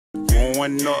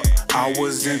growing up, I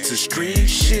was into street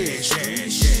shit.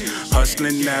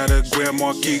 Hustling out of Grand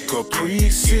Marquis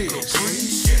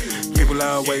Caprices. People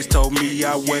always told me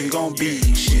I wasn't gonna be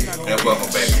shit. And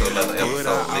welcome back to another episode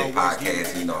of Lit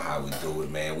Podcast. You know how we do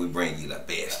it, man. We bring you the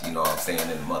best, you know what I'm saying, in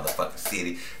the motherfucking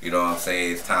city. You know what I'm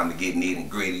saying? It's time to get nitty and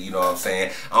gritty, you know what I'm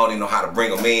saying? I don't even know how to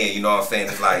bring them in, you know what I'm saying?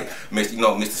 It's like,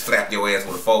 Mr. Slap your ass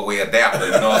with a four-way adapter,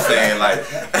 you know what I'm saying? Like,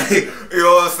 you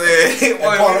know what I'm saying?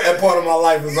 That part of my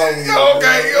life is over.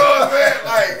 Okay, you know what I'm saying?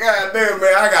 Like, goddamn,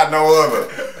 man, I got no other.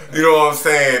 You know what I'm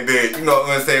saying? That, you know what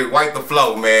I'm saying? Wipe the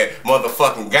flow, man.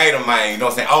 Motherfucking Gator, man. You know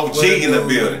what I'm saying? OG in the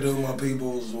building. What it do, my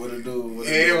peoples? What it do?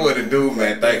 Yeah, what it do,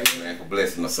 man. Thank you, man, for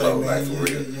blessing the flow, like, for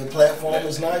real. Your platform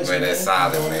is nice, man. That's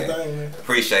solid, man.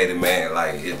 Appreciate it, man.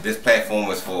 Like, this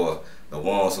platform is for the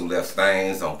ones who left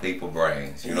stains on people's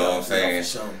brains. You know what I'm saying?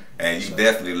 Sure. And you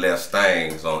definitely left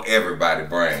stains on everybody's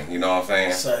brain. You know what I'm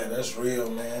saying? Say, that's real,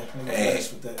 man.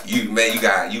 With that.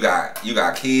 You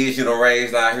got kids you done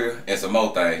raised out here, and some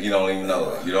more things you don't even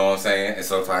know it. You know what I'm saying? And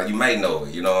sometimes you may know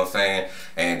it. You know what I'm saying?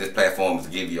 And this platform is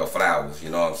to give you your flowers. You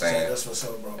know what I'm saying? Say, that's what's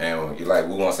up, bro. And you like,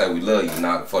 we want to say we love you.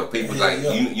 Now for the people, Yeah, like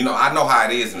you know, I know how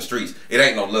it is in the streets. It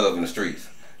ain't no love in the streets.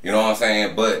 You know what I'm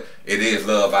saying? But it is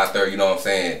love out there, you know what I'm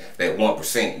saying? That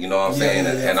 1%, you know what I'm saying?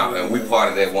 And we part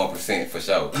of that 1% for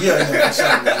sure. Yeah, for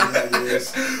sure.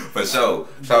 Yes. For sure.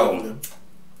 So,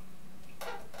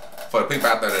 for the people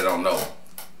out there that don't know,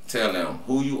 tell them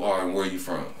who you are and where you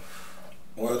from.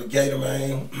 Well, the Gator,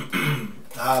 man,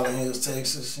 Highland Hills,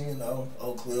 Texas, you know,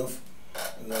 Oak Cliff.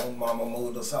 You know, mama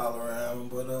moved us all around,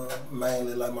 but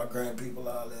mainly like my grand people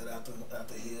all that out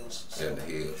the hills. So, yeah, the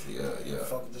hills, yeah.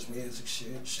 Fuck with this music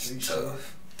shit, street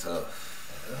tough, shit.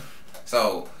 Tough. Yeah.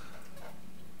 So,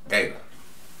 Gator.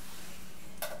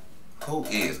 Who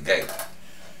is Gator?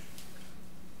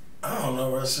 I don't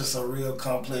know, bro. It's just a real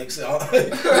complex. You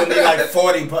need like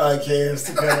 40 podcasts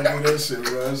to kind of do this shit,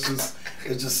 bro. It's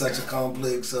just such a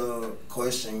complex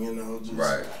question, you know. Just,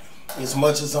 right. As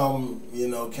much as I'm, you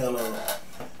know, kind of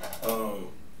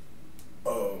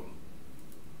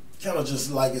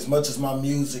just like, as much as my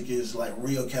music is like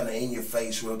real kind of in your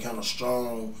face, real kind of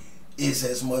strong, is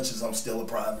as much as I'm still a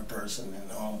private person and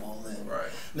humble and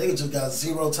nigga just got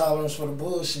zero tolerance for the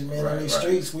bullshit, man. In these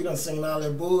streets, we done seen all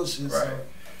that bullshit. So,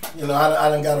 you know, I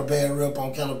done got a bad rep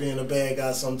on kind of being a bad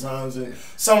guy sometimes, and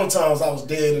sometimes I was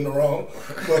dead in the wrong,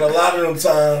 but a lot of them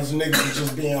times niggas was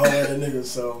just being hard at niggas.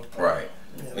 So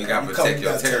you gotta protect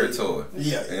your territory.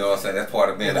 Yeah. You know what I'm saying? That's part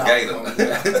of being a Gator.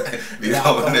 You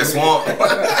know, in this swamp.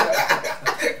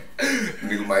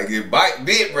 Nigga might get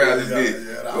bit around this bitch.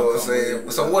 You know what I'm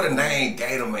saying? So where the name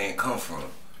Gator Man come from?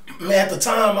 Man, at the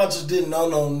time, I just didn't know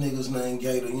no niggas named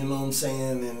Gator, you know what I'm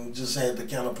saying? And just had to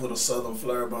kind of put a southern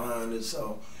flair behind it.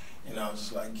 So, you know, I was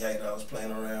just like Gator. I was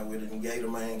playing around with it, and Gator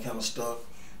Man kind of stuck.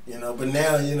 You know, but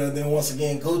now, you know, then once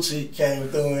again, Gucci came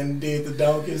through and did the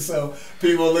donkey, so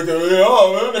people look at me,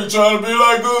 oh, man, they trying to be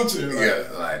like Gucci.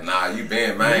 Like, like, nah, you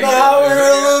been, man. Nah, I was a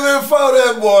little bit for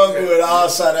that boy, but I'll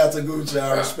shout out to Gucci.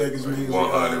 I respect his music.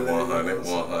 100.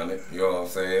 You know what I'm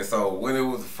saying? So, when it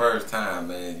was the first time,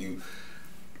 man,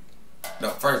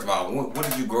 first of all, what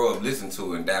did you grow up listening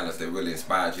to in Dallas that really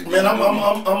inspired you? Man,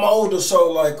 I'm older,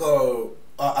 so, like,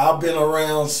 I've been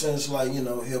around since, like, you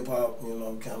know, hip hop, you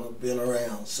know, kind of been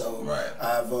around. So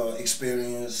I've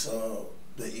experienced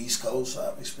the East Coast,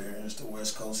 I've experienced the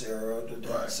West Coast era, the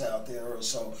down South era.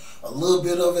 So a little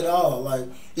bit of it all. Like,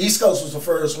 East Coast was the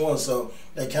first one, so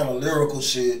that kind of lyrical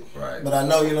shit. But I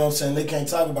know, you know what I'm saying, they can't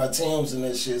talk about Timbs and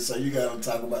that shit, so you got to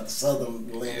talk about the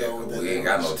Southern lingo. Yeah, we ain't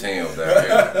got no Timbs down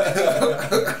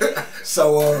here.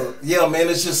 So, yeah, man,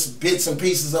 it's just bits and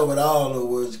pieces of it all,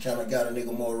 which kind of got a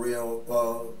nigga more real,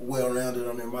 well-rounded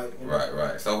on their mic. You know?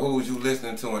 Right. So who was you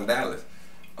listening to in Dallas?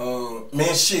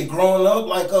 Man, shit, growing up,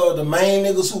 like, the main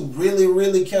niggas who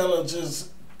really kind of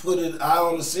just put it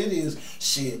out on the city is,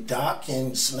 shit, Doc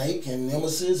and Snake and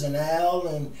Nemesis and Al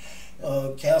and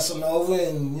Casanova,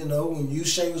 and, you know, when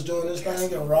U-Shay was doing this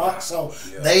thing, and Rock. So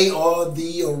they are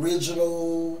the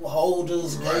original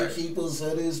holders, gatekeepers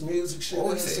of this music shit.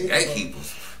 Oh, he said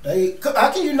gatekeepers.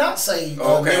 How can you not say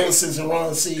Nemesis and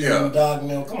Ron C and Dog and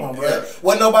them? Come on, bro.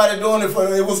 Wasn't nobody doing it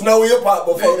for, it was no hip hop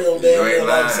before them. You ain't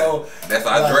lying. So that's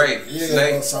our Drake.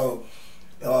 Yeah, so,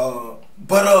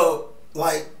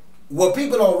 like, what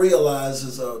people don't realize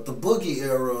is the Boogie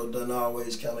era done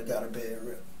always kind of got a bad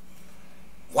rep.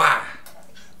 Why?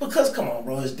 Because, come on,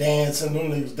 bro, it's dancing.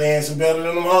 Them niggas dancing better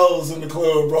than them hoes in the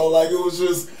club, bro. Like,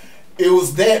 it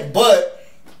was that. But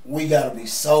we gotta be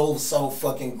so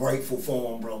fucking grateful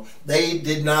for them, bro. They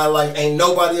did not ain't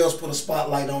nobody else put a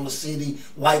spotlight on the city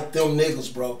like them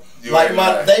niggas, bro. They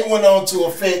went on to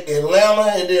affect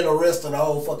Atlanta and then the rest of the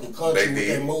whole fucking country with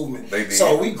their movement.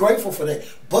 So we grateful for that.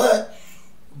 But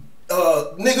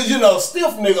niggas, you know,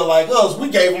 stiff nigga like us, we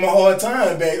gave them a hard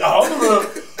time, baby.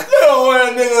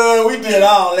 Nigga, we did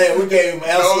all that. We gave him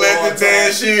don't let the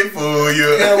damn shit fool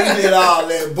you. Yeah, we did all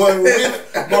that. But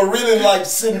really, like,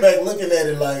 sitting back looking at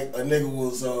it like a nigga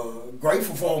was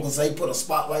grateful for them because they put a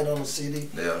spotlight on the city.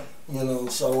 Yeah. You know,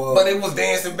 so... but it was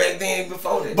dancing back then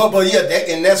before that. But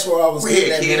yeah, and that's where I was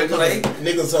getting at.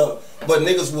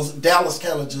 Niggas was... Dallas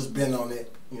kind of just been on that,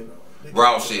 you know.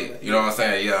 Raw shit, you know what I'm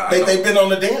saying? Yeah. They been on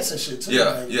the dancing shit, too. Yeah,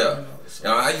 like, yeah. You know, so. You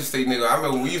know, I used to see nigga. I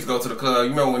remember when we used to go to the club.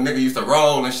 You remember when nigga used to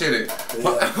roll and shit?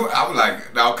 I was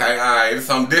like, okay, all right, it's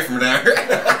something different there.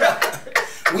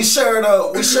 We shared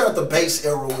the bass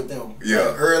era with them. Yeah.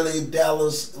 Like early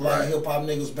Dallas, hip hop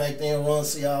niggas back then, Run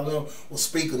C, all them was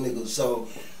speaker niggas. So,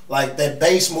 like, that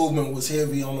bass movement was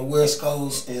heavy on the West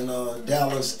Coast in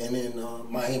Dallas and in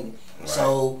Miami. Right.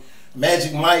 So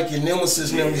Magic Mike and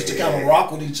Nemesis used to kind of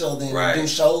rock with each other and do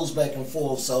shows back and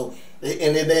forth. So,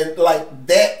 and then like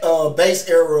that bass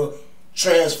era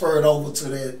transferred over to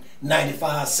that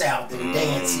 95 South and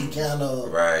dancey kind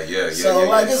of. Right, yeah. So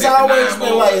like it's always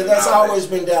been like that's always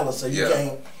been Dallas. So you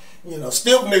can't, you know,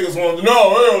 stiff niggas want to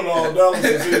know, hell no, Dallas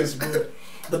is this,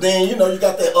 but then you know you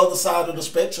got that other side of the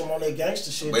spectrum on that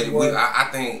gangster shit. But I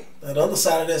think that other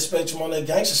side of that spectrum on that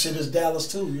gangster shit is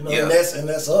Dallas too. You know, and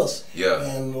that's us. Yeah.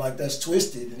 And like that's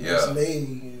Twisted. And that's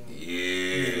me.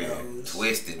 You know,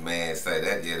 Twisted, man. Say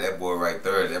that, that boy right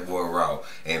there, that boy raw.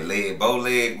 And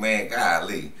Bowleg, man,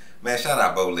 golly. Man, shout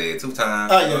out Bowleg 2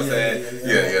 times. Oh, you know what I'm saying?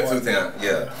 Yeah, 2 times.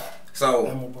 Yeah.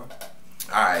 So,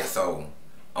 alright, so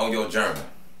on your journey,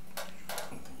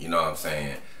 you know what I'm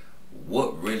saying,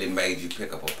 what really made you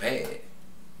pick up a pad?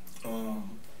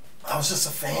 I was just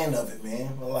a fan of it,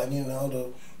 man. Like, you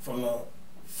know, from the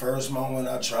first moment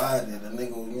I tried it, a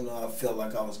nigga, you know, I felt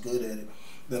like I was good at it.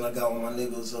 Then I got with my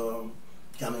niggas,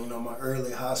 kind of, you know, my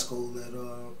early high school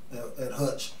at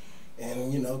Hutch.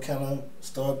 And, you know, kind of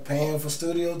start paying for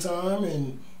studio time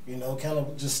and, you know, kind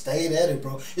of just stayed at it,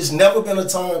 bro. It's never been a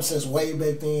time since way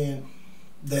back then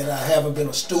that I haven't been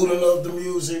a student of the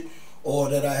music or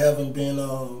that I haven't been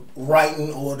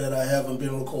writing or that I haven't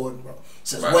been recording, bro.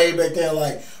 Since way back then,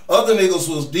 like, other niggas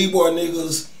was D-boy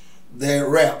niggas that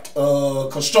rapped,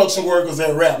 construction workers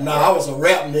that rapped. Now, I was a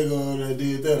rap nigga that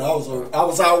did that. I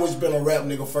was always been a rap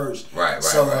nigga first.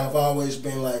 So I've always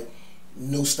been like,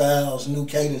 new styles, new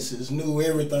cadences, new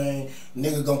everything.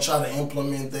 Nigga gonna try to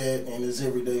implement that in his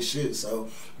everyday shit. So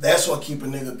that's what keep a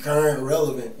nigga current,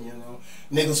 relevant, you know.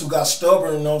 Niggas who got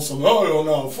stubborn on some, oh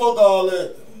no, fuck all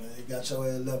that. They got your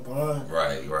ass left behind.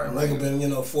 Right. Nigga been, you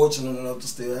know, fortunate enough to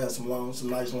still have some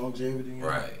nice longevity. You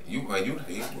know? You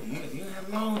have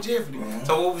longevity.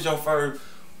 So what was your first?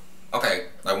 Okay,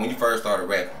 like when you first started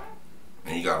rapping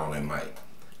and you got on that mic,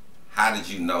 how did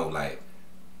you know like?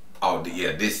 Oh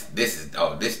yeah, this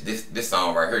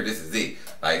song right here, this is it.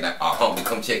 Like, homie,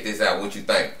 come check this out. What you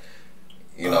think?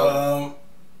 You know.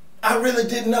 I really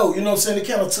didn't know. You know what I'm saying? It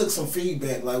kind of took some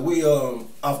feedback. Like we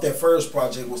off that first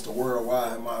project was the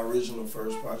Worldwide, my original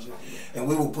first project, and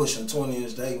we were pushing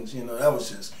 20-inch Dayton's. You know, that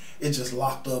was it just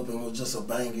locked up and was just a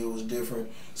bang. It was different.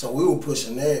 So we were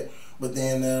pushing that. But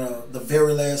then the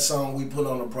very last song we put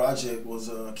on the project was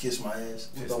 "Kiss My Ass"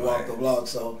 with the Walk the Block.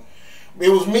 So. It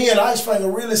was me and Ice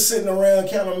Finger really sitting around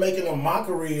kind of making a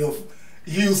mockery of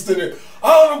Houston. And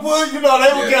all the put, you know,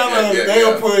 they were kind of,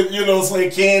 they'll put, you know, say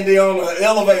Candy on the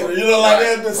elevator, you know, like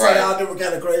they'll just say all different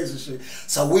kind of crazy shit.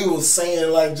 So we was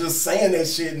saying, like, just saying that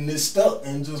shit and it stuck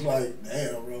and just like,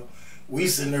 damn, bro. We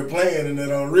sitting there playing and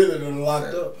it really done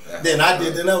locked up. Then I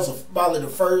did, then that was probably the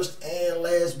first and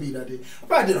last beat I did. I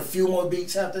probably did a few more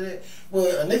beats after that. But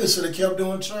a nigga should have kept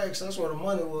doing tracks. That's where the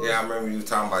money was. Yeah, I remember you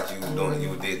talking about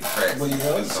you did the tracks. But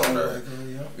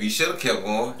you should have kept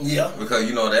going. Yeah. Because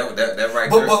you know that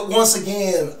right there. But once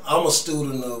again, I'm a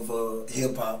student of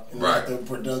hip hop and like the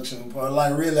production part.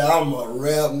 Like really, I'm a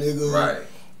rap nigga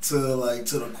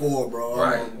to the core,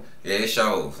 bro. Yeah, it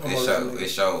shows. It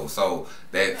shows. So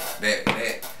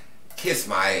that Kiss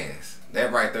My Ass.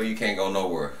 That right there, you can't go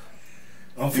nowhere.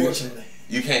 Unfortunately.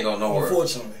 You can't go nowhere.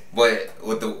 Unfortunately. But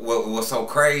what's so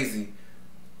crazy,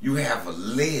 you have a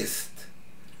list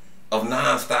of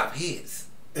non-stop hits.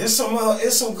 It's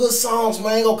some good songs, man.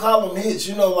 I ain't gonna call them hits,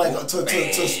 you know, like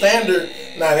to standard.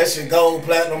 Nah, that shit gold,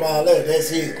 platinum, all that. That's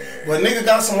hit. But nigga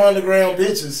got some underground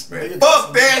bitches.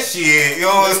 Fuck that shit. You know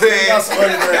what I'm saying? Got some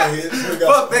underground hits.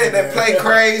 Fuck that play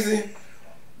crazy.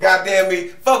 Goddamn me,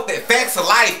 fuck that. Facts of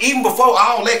Life, even before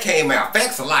all that came out.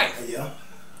 Facts of Life. Yeah.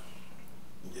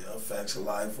 Yeah, Facts of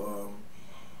Life.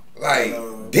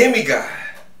 Like, Demigod.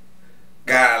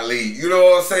 Golly, you know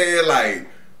what I'm saying? Like,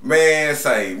 man,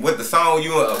 say, with the song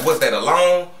you, what's that,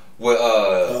 Alone? With,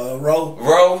 Row.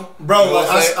 Bro, you know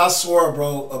like, I swear,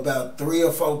 bro, about 3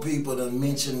 or 4 people that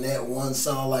mentioned that one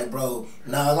song. Like, bro,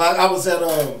 nah, like, I was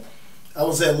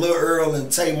at Lil Earl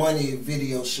and Tay Money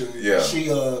video shoot. Yeah. She,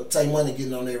 Tay Money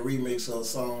getting on that remix of a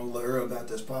song Lil Earl got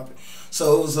this popping.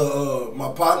 So it was,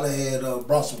 my partner had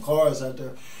brought some cars out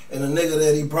there, and the nigga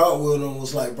that he brought with him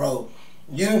was like, bro,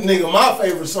 you nigga, my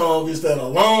favorite song is that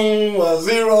Alone or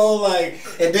Zero, like,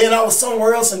 and then I was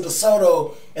somewhere else in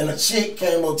DeSoto, and a chick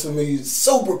came up to me,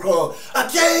 super calm, I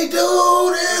can't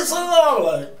do this, and I'm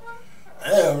like,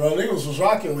 damn, bro, niggas was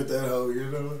rocking with that hoe, you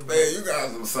know? Man, you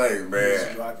got some say,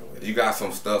 man. You got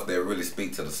some stuff that really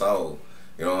speak to the soul,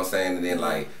 you know what I'm saying? And then,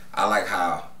 like, I like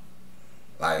how,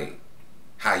 like,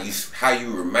 how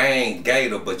you remain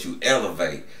Gator, but you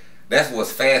elevate. That's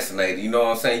what's fascinating, you know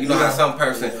what I'm saying? You know how some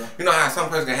person, you know how some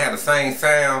person can have the same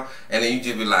sound, and then you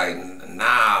just be like,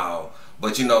 nah.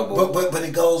 But you know, but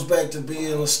it goes back to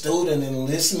being a student and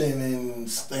listening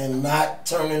and not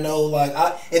turning no like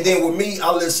and then with me,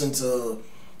 I listen to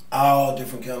all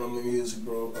different kind of music,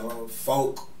 bro.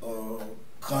 Folk,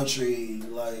 country,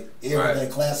 like everything,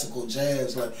 classical,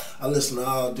 jazz. Like I listen to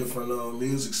all different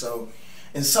music. So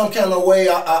in some kind of way,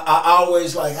 I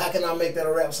always like, how can I make that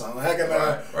a rap song? How can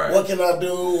what can I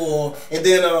do? And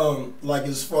then like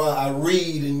as far I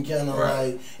read and kind of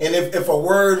like, and if a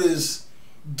word is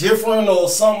different or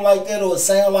something like that, or it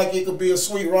sound like it could be a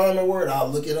sweet rhyming word, I'll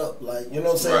look it up. Like, you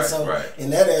know what I'm saying? So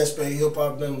in that aspect, hip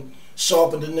hop done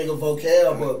sharpened the nigga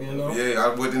vocab up, you know?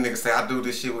 Yeah, what the nigga say, I do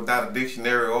this shit without a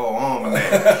dictionary or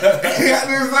almanac. I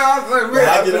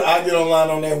get online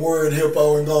on that word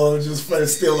hippo and go and just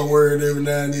steal a word every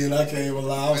now and then. I can't even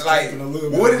lie. I was like, a little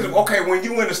bit. What is okay when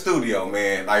you in the studio,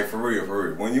 man? Like for real,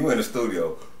 when you in the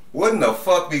studio, what in the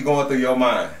fuck be going through your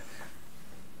mind?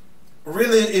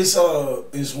 Really, it's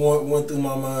went through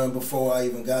my mind before I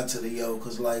even got to the yo,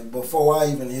 cause like before I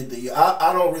even hit the yo,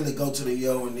 I don't really go to the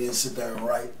yo and then sit there and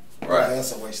write. Right,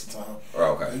 that's a waste of time.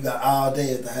 Okay, you got all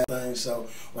day at the half thing. So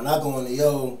when I go in the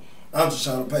yo, I'm just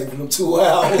trying to pay for them 2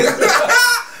 hours.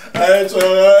 I ain't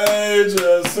trying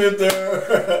to sit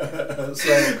there.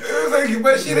 So like you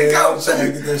better shit ain't I'm trying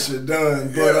to get that shit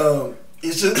done. But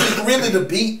it's really the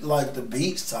beat. Like the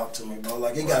beats talk to me, bro.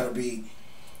 Like it gotta be.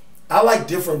 I like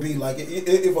different beat. Like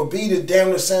if a beat is damn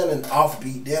near sounding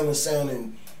offbeat, damn near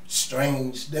sounding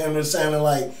strange, damn near sounding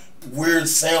like weird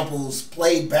samples,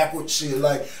 played backwards shit.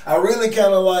 Like I really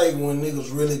kind of like when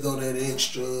niggas really go that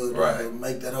extra, to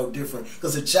make that whole different,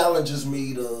 because it challenges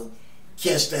me to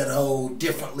catch that whole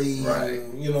differently.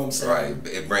 And, you know what I'm saying?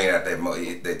 It bring out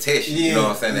that test you. You know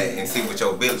what I'm saying? And see what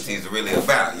your abilities are really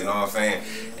about. You know what I'm saying?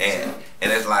 And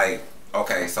it's like,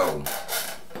 okay, so.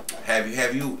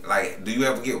 Have you like? Do you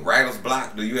ever get writer's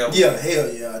block? Do you ever? Yeah, hell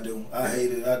yeah, I do. I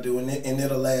hate it. I do, and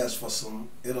it'll last for some.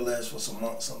 It'll last for some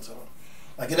months sometimes.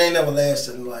 Like it ain't never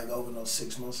lasted like over no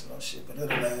 6 months or no shit, but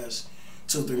it'll last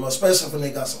 2, 3 months. Especially when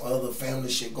they got some other family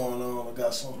shit going on, or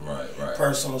got some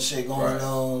personal shit going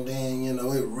on. Then you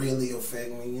know it really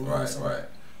affect me. You know what I'm saying? Right.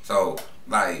 So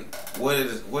like, what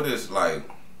is like?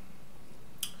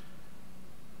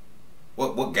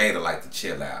 What Gator like to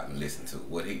chill out and listen to?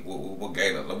 What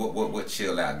Gator? What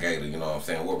chill out Gator? You know what I'm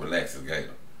saying? What relaxes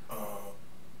Gator?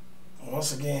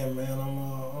 Once again, man,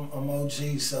 I'm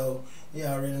OG, so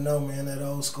yeah, I already know, man, that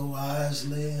old school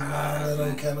Isley and all that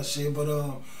old kind of shit. But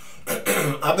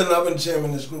I've been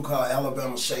jamming this group called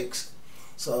Alabama Shakes,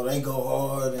 so they go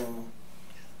hard, and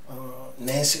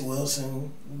Nancy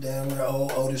Wilson, damn near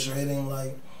old Otis Redding,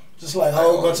 like just like a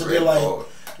whole bunch of them, like.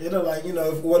 It'll like, you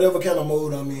know, if whatever kind of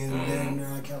mood I'm in, then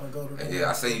I kind of go to that. Yeah,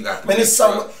 I say you got. Man, it's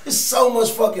so much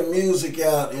fucking music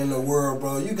out in the world,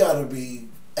 bro. You gotta be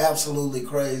absolutely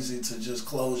crazy to just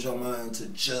close your mind to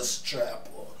just trap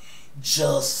or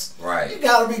just. You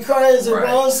gotta be crazy,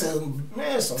 bro. Some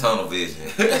tunnel vision.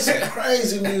 Some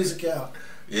crazy music out.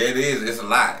 Yeah, it is. It's a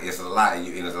lot. It's a lot. And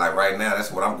it's like right now,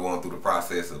 that's what I'm going through the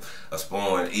process of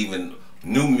exploring even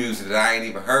new music that I ain't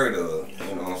even heard of.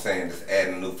 You know what I'm saying? Just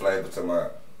adding a new flavor to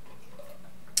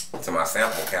my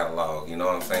sample catalog, you know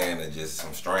what I'm saying, and just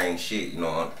some strange shit, you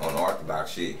know,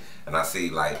 unorthodox shit. And I see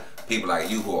like people like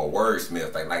you who are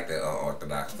wordsmiths, they like that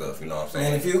unorthodox stuff, you know what I'm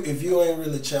saying? Man, if you ain't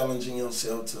really challenging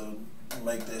yourself to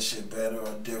make that shit better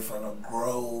or different or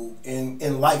grow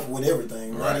in life with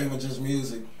everything, not even just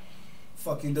music,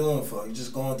 fuck you doing for? You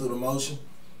just going through the motion,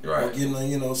 or getting a,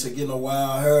 you know, getting a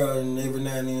wild hair, and every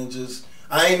now and then just.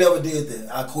 I ain't never did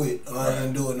that. I quit. I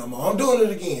ain't doing it no more. I'm doing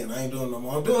it again. I ain't doing it no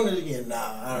more. I'm doing it again. Nah,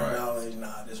 I don't always.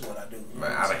 Nah, this is what I do.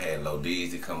 Man, I done had Lil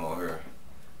D's to come on here.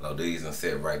 Lil D's and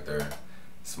sit right there,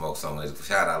 smoke some of this.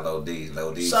 Shout out Lil D's.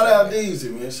 Lil D's. Shout out D's,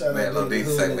 man. Shout out Lil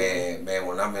D's say, man,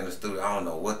 when I'm in the studio, I don't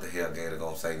know what the hell Gator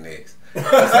gonna say next.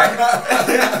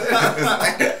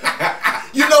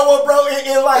 You know what, bro?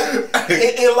 And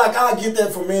like I get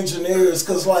that from engineers,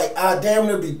 cause like I damn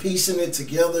near be piecing it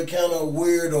together, kind of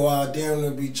weird, or I damn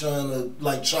near be trying to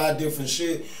like try different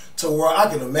shit to where I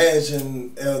can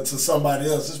imagine to somebody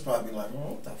else, it's probably like,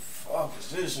 oh, what the fuck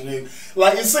is this nigga?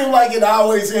 Like it seemed like it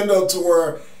always end up to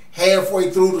where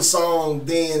halfway through the song,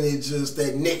 then it just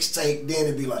that next take, then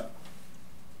it be like,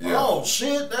 oh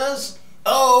shit, that's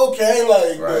okay,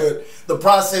 like the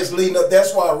process leading up.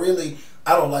 That's why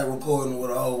I don't like recording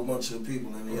with a whole bunch of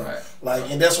people in there.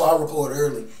 And that's why I record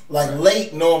early. Like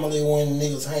late normally when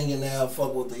niggas hanging out,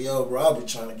 fuck with the yo, bro, I'll be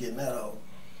trying to get in that hole.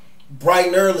 Bright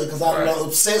and early, because I'm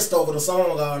obsessed over the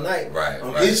song all night.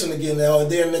 I'm itching to get in there.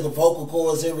 And then nigga vocal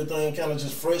cords, everything kind of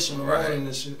just fresh in the morning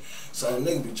and shit. So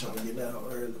nigga be trying to get in that hole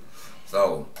early.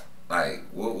 So, like,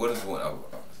 what is one of,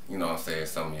 you know what I'm saying,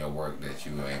 some of your work that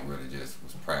you ain't really just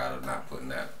was proud of not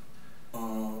putting out?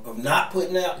 Of not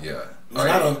putting out? Yeah.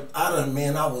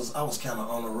 Man, I was kind of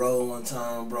on the road one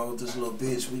time, bro, with this little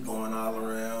bitch. We going all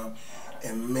around.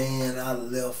 And man, I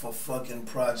left a fucking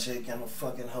project in a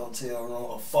fucking hotel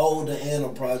room, a folder and a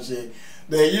project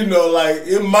that, you know, like,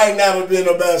 it might not have been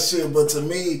about shit, but to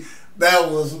me, that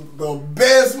was the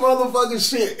best motherfucking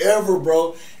shit ever,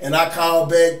 bro. And I called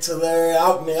back to there.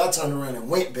 I turned around and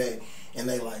went back. And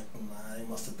they like, nah, they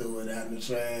must have threw it out in the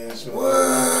trash. What?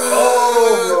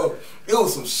 Oh, bro. It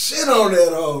was some shit on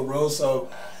that hole, bro. So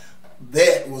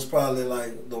that was probably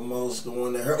like the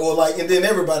one that hurt. Or like, and then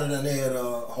everybody done had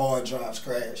hard drives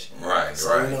crash.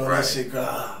 So, you know, that shit,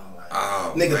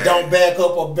 nigga, man, don't back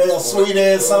up a bell sweet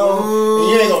ass song. And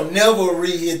you ain't gonna never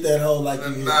re-hit that hole like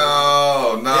you hit.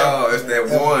 No, it's that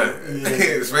one.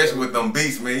 Especially with them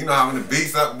beats, man. You know how many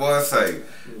beats up boys say.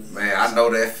 Man, I know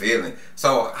that feeling.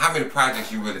 So, how many projects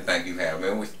you really think you have,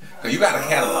 man? Cause you got a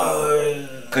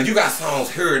catalog. Cause you got songs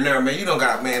here and there, man. You don't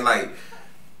got, man, like,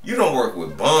 you don't work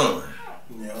with Bun.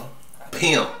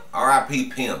 Pimp.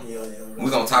 R.I.P. Pimp. We're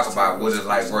gonna talk about what it's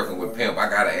like working with Pimp. I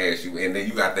gotta ask you. And then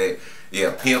you got that,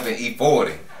 Pimp and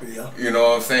E40. You know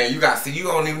what I'm saying? You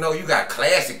don't even know you got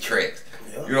classic tracks.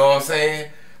 You know what I'm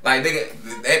saying? Like,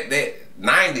 that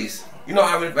 90s. You know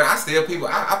how many, I still people,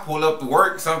 I pull up to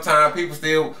work, sometimes people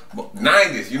still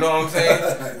 90s, you know what I'm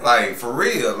saying? Like, for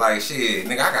real, like, shit,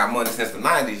 nigga, I got money since the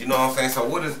 90s, you know what I'm saying? So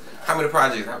how many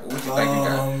projects, what you think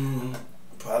you got?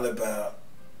 Probably about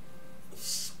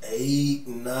 8,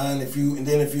 9, if you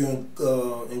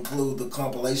include the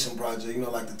compilation project, you know,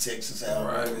 like the Texas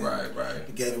album. Right.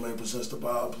 The Gator Man Presents the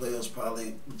Ball Players,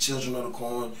 probably Children of the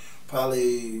Corn,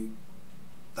 probably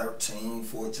 13,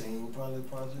 14 probably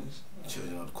projects.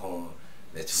 Children of the Corn.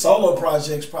 Solo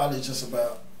projects probably just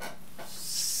about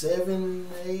 7,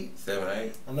 8. 7,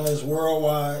 8. I know it's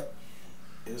worldwide.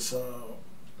 It's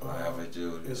Live at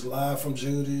Judy's. It's Live from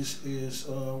Judy's. It's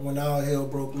When All Hell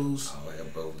Broke Loose. Oh, yeah,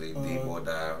 both the D-Boy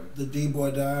Diary. The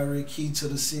D-Boy Diary. Key to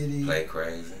the City. Play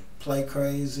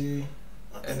Crazy.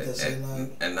 I think that's it.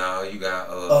 And now you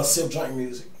got Sip Drink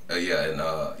Music.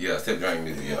 Sip Drink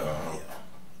Music.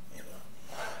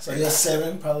 So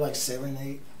 7, probably like 7,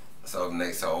 8. So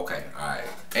okay, all right.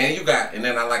 And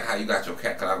then I like how you got your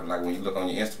cat. Cause like when you look on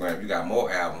your Instagram, you got more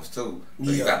albums too.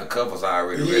 So you got the covers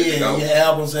already ready to go. Yeah,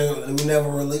 albums that we never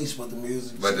released, but the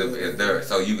music. But it's there.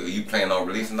 So you plan on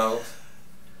releasing those?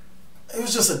 It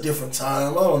was just a different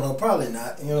time. I don't know. Probably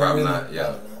not. You know, probably not.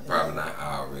 Yeah. Probably not.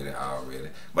 Already.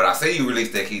 But I say you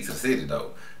released that Key to the City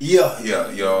though. Yeah. You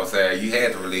know what I'm saying? You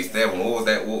had to release that one. What was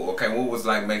that? What was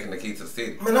like making the Key to the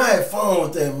City? Man, I had fun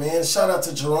with that, man. Shout out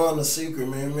to Jerron the Secret,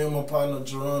 man. Me and my partner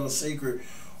Jerron the Secret,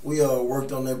 we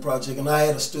worked on that project, and I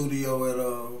had a studio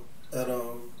at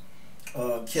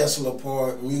Kessler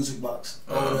Park Music Box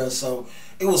over there. So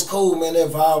it was cool, man. That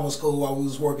vibe was cool while we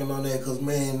was working on that, because,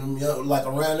 man, like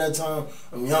around that time,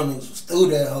 them young niggas was through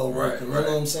that whole working. You know what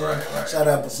I'm saying? Right. Shout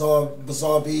out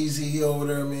Bizarre Beezy, he over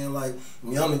there, man. Like,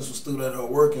 them young niggas was through that whole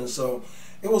working. So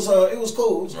it was cool. It was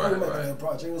cool making that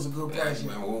project. It was a good project.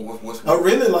 Man, I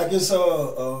really like it's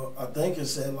I think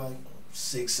it's at like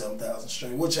 6,000-7,000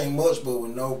 streams, which ain't much, but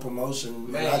with no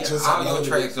promotion. Man, all your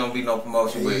tracks don't be no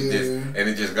promotion with this, and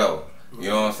it just go. You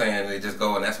know what I'm saying? They just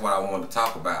go, and that's what I wanted to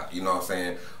talk about. You know what I'm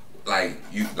saying? Like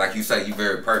you say, you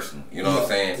very personal. You know what I'm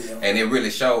saying? Yeah. And it really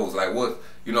shows. Like what?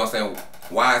 You know what I'm saying?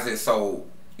 Why is it so?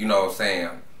 You know what I'm saying?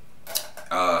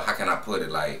 How can I put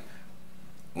it? Like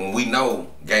when we know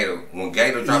Gator, when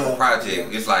Gator drop a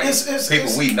project, it's like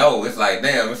people we know. It's like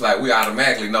damn. It's like we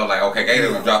automatically know like okay,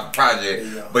 Gator will drop a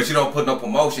project, but you don't put no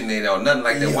promotion in it or nothing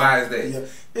like that. Why is that?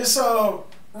 It's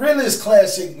really it's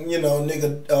classic. You know,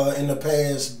 nigga in the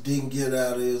past didn't get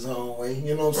out of his own way.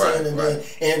 You know what I'm saying?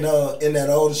 And then in that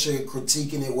older shit,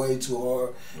 critiquing it way too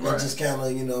hard and just kind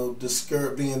of you know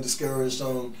being discouraged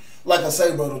on. Like I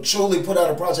say, bro, to truly put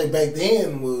out a project back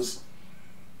then was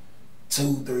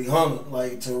 200-300,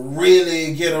 like to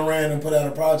really get around and put out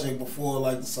a project before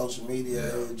like the social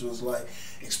media age was like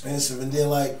expensive. And then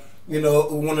like you know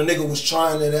when a nigga was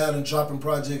trying it out and dropping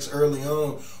projects early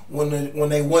on when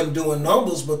they wasn't doing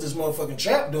numbers but this motherfucking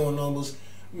trap doing numbers,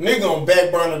 nigga on back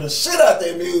burner the shit out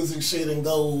that music shit and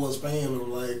Gold was paying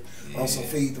them like on some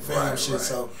feed the fam shit.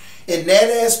 So in that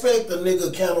aspect the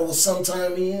nigga kind of was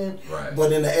sometime in,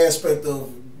 but in the aspect of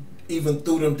even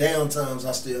through them down times,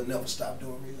 I still never stopped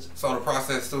doing music. So through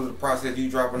the process, you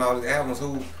dropping all these albums,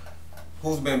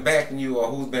 who's been backing you, or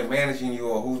who's been managing you,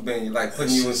 or who's been like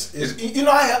putting you in? You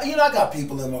know, I got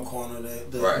people in my corner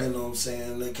that you know what I'm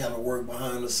saying, they kind of work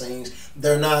behind the scenes.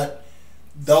 They're not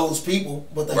those people,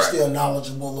 but they're still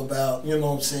knowledgeable about, you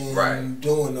know what I'm saying,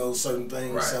 doing those certain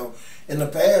things. So in the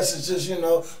past, it's just, you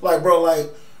know, like bro,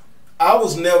 like I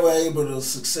was never able to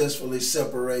successfully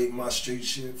separate my street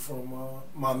shit from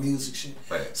my music shit.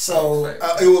 So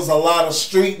it was a lot of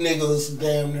street niggas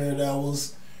damn near that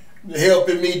was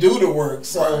helping me do the work.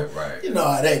 So you know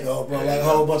how that go, bro. Like a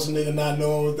whole bunch of niggas not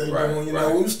knowing what they doing. You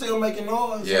know, we was still making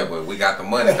noise. Yeah, but we got the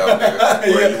money though,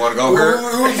 nigga. Where you want to go hurt?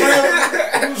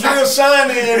 It was real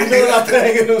shiny and doing our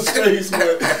thing in the streets,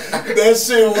 but that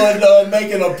shit wasn't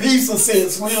making a piece of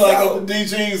sense. We like up the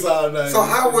DGs all night. So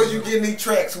how was you getting these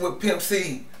tracks with Pimp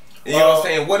C? You know what I'm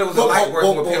saying? What it was like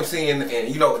working with Pimp C and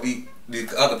you know the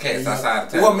other cats outside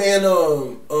of town? Well, man,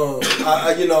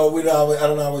 I you know I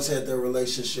don't always had that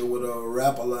relationship with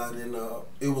rap a lot, and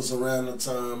it was around the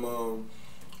time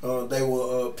they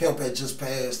were Pimp had just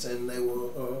passed, and they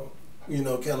were you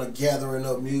know kind of gathering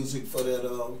up music for that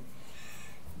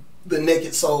the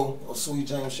Naked Soul of Sweet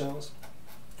James Jones.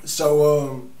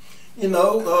 So you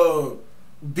know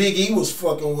Big E was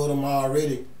fucking with him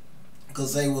already,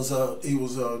 cause he was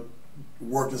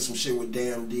working some shit with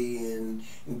Damn D and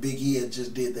Big E had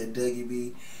just did that Dougie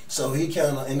beat. So he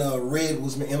kind of, and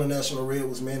International Red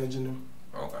was managing him.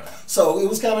 Okay. So it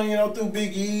was kind of, you know, through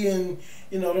Big E and,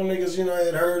 you know, them niggas, you know,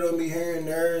 had heard of me here and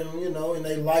there and, you know, and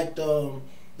they liked the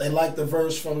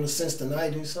verse from the Since the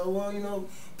 90s. So, well, you know,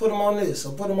 put him on this.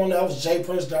 So put him on that. I was Jay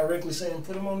Prince directly saying,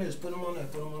 put him on this, put him on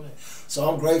that, put him on that. So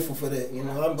I'm grateful for that, you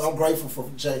know. I'm grateful for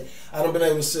Jay. I done been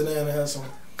able to sit down and have some.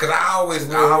 Cause I always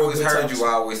heard you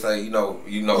always say, you know,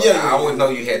 I always know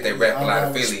you had that rap a lot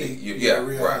of Philly.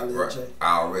 Right.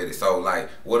 Already. So like,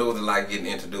 what was it like getting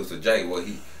introduced to Jay?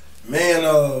 Man,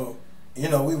 you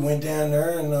know, we went down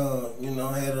there and you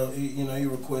know, he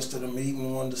requested a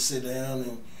meeting, wanted to sit down,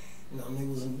 and you know, he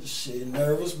was shit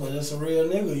nervous, but it's a real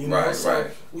nigga, you know. So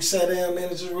we sat down, man,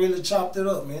 and just really chopped it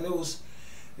up, man. It was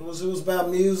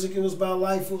about music, it was about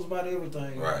life, it was about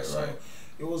everything. Right.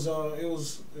 It was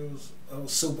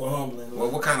super humbling. Well,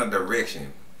 what kind of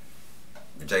direction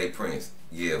Jay Prince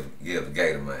give the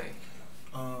Gator man?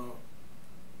 I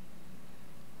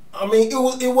mean,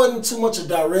 it wasn't too much a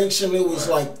direction. It was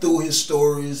like through his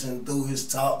stories and through his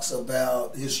talks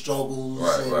about his struggles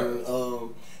and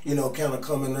you know, kind of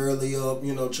coming early up,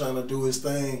 you know, trying to do his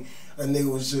thing. A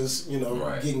nigga was just, you know,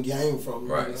 getting game from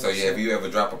him. Right. You know? So have you ever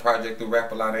dropped a project through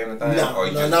Rap a Lot or anything?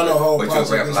 No, not no whole project. But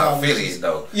you Rap a Lot Phillies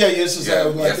though. Yeah, it's just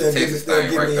like that. Texas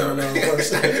thing right there.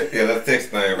 Yeah, that's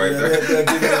Texas thing right there. They'll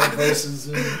give me on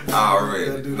verses.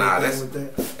 Already. Nah,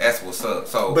 that's what's up.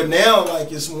 So. But now, like,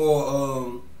 it's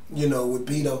more, you know, with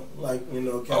Beto, like, you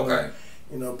know, kind of,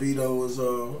 you know, Beto was,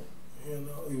 you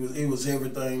know, he was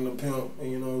everything to Pimp,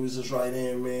 and, you know, he was his right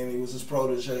hand man. He was his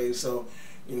protege, so.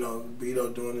 You know,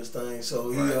 Beto doing his thing,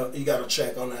 so he got a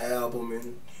track on the album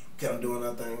and kind of doing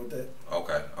our thing with that.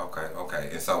 Okay.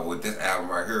 And so with this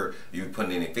album right here, you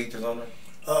putting any features on it?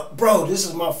 Bro, this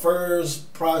is my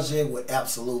first project with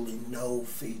absolutely no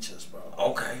features, bro.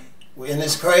 Okay. And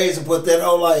it's crazy, but that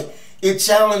whole like it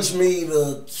challenged me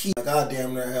to keep. Like I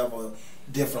damn near have a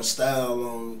different style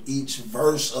on each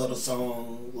verse of the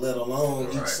song, let alone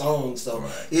each song. So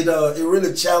it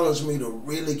really challenged me to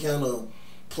really kind of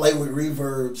play with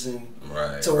reverbs and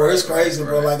to where it's crazy,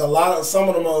 bro. Like some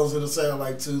of the modes it'll sound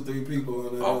like 2-3 people.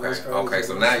 And okay.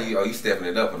 So now you stepping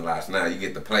it up a lot. So now you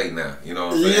get to play now. You know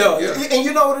what I'm saying? Yeah. And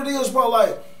you know what it is, bro.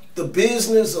 Like the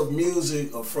business of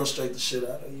music will frustrate the shit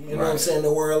out of you. You know what I'm saying?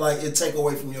 To where like it take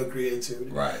away from your creativity.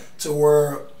 Right. To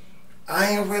where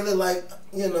I ain't really like,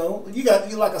 you know, you got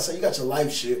like I said, you got your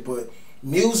life shit, but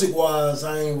music wise,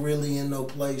 I ain't really in no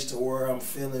place to where I'm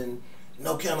feeling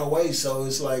no kind of way. So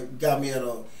it's like got me at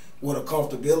a with a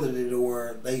comfortability to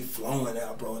where they flowing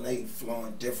out, bro, and they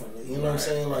flowing differently. You know what I'm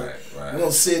saying? Like, we're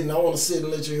gonna sit and I want to sit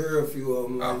and let you hear a few of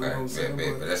them. Like, okay, you know what I'm saying?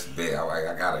 but that's big.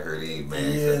 I gotta hear these,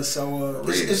 man. Yeah, so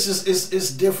it's just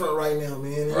it's different right now,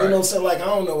 man. And you know what I'm saying? Like, I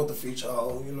don't know what the future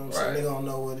holds. You know what I'm saying? They don't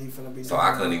know what he finna be. So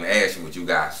I couldn't even ask you what you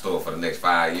got in store for the next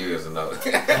 5 years or no.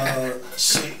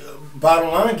 Shit. Bottom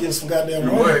line, get some goddamn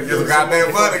money. Get some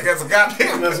goddamn money. Get some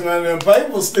goddamn. Get some goddamn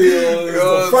paper still.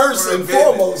 The first and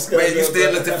foremost. Man, you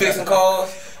still into fixing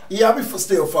cars? Yeah, I be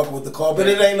still fucking with the car, but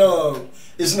it ain't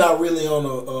it's not really on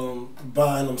a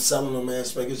buying them, selling them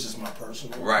aspect. It's just my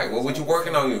personal. Right. Well, what you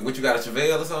working on? What you got, a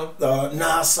Chevelle or something?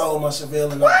 Nah, I sold my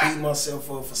Chevelle and I beat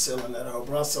myself up for selling that hoe,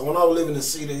 bro. So when I was living in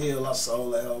Cedar Hill, I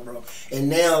sold that hoe, bro. And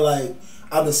now, like,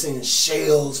 I've been seeing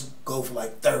shells go for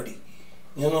like 30.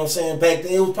 You know what I'm saying? Back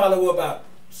then, it was probably about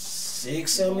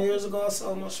 6-7 years ago I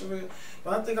sold my Chevelle.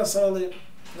 But I think I sold it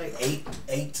like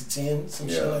 8 to 10, some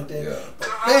shit like that. Yeah. But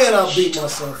man, I beat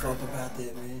myself up about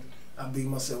that, man. I beat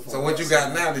myself up. So what you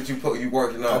got now that you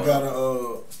working on? I got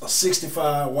a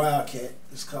 65 Wildcat.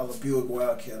 It's called a Buick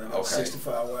Wildcat. I got a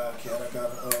 65 Wildcat. I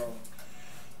got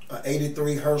a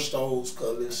 83 Herstolz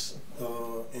Cutlass,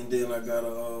 and then I got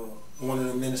one of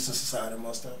the Menace Society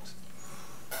Mustangs.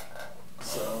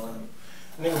 So.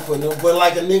 Nigga putting up, but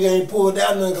like a nigga ain't pulled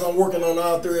out nothing because I'm working on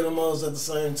all three of them others at the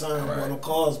same time. Right. But them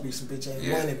cars be some bitch ass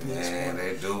money pits. Man,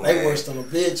 they do. They worse than a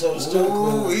bitch on the strip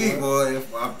club. Boy,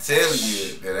 I'm telling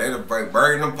you, they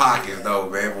burn them pockets though,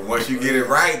 man. But once you get it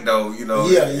right though, you know.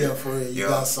 Yeah, for real. You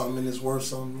got something and it's worth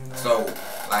something. You know? So,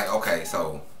 like, okay,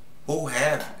 so who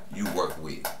have you worked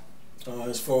with?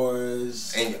 As far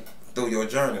as and through your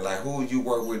journey, like who you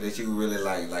work with that you really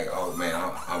like? Oh man,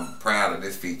 I'm proud of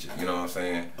this feature. You know what I'm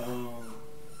saying?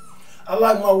 I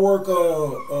like my work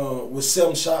with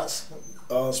 7 Shots,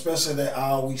 especially that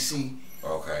I Always See.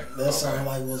 Okay. That song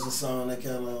like was a song that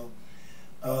kind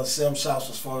of 7 Shots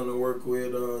was fun to work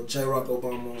with. J Rock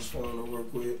Obama was fun to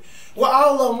work with. Well,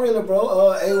 all of them really, bro.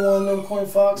 A1 them Queen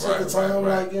Fox at the time,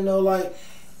 like you know, like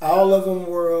all of them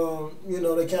were, you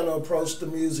know, they kind of approached the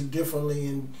music differently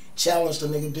and challenged the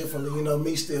nigga differently. You know,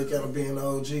 me still kind of being the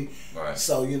OG. Right.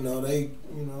 So, you know, they,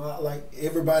 you know, I, like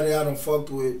everybody I done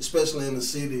fucked with, especially in the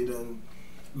city, done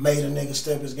made a nigga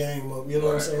step his game up. You know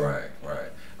what I'm saying? Right.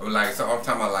 I mean, like, so I'm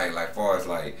talking about like far as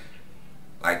like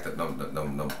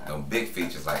them big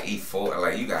features like E40,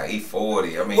 like you got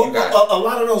E40. I mean, you got a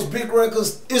lot of those big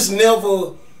records. It's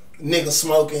never nigga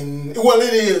smoking. Well,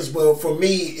 it is, but for me,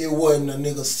 it wasn't a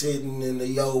nigga sitting in the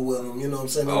yo with them. You know what I'm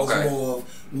saying? It was more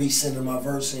of me sending my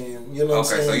verse in. You know what I'm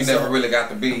saying? So you never really got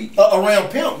to be around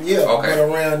Pimp, yeah. Okay. But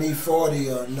around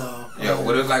E40, nah. Yeah,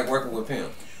 what it's like working with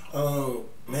Pimp?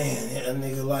 Man, that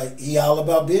nigga like he all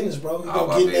about business, bro. He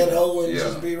gonna get in that hole and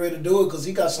just be ready to do it because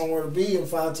he got somewhere to be in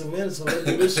 5-10 minutes. So let's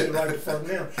do this shit right the fuck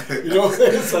now. You know what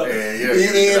I'm saying? So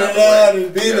he in and out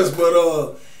in business,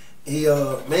 but he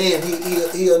man,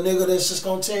 he a nigga that's just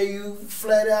gonna tell you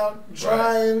flat out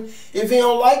trying. If he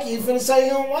don't like you, he finna say he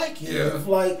don't like you.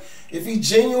 Yeah. If he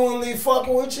genuinely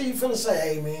fucking with you, he finna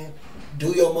say, hey man,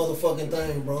 do your motherfucking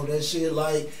thing, bro. That shit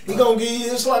like he gonna give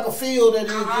you. It's like a feel that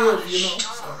he'll give, you know.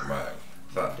 So,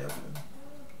 So, definitely.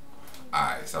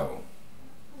 Alright, so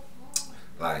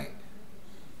like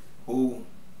who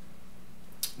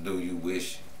do you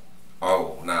wish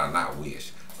not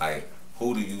wish. Like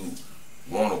who do you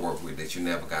want to work with that you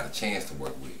never got a chance to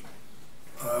work with?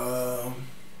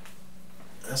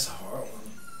 That's a hard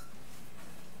one.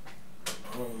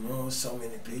 I don't know. There's so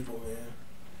many people,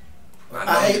 man.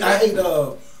 I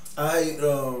hate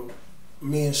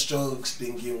me and Struggs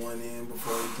didn't get one in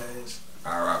before he passed.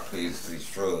 Alright, please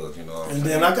Struggs, you know what I'm saying?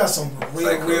 Then I got some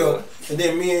real and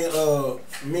then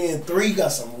me and 3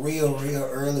 got some real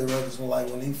early records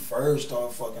when he first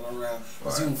started fucking around.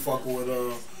 Cause he was fucking with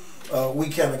we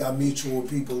kinda got mutual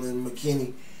people in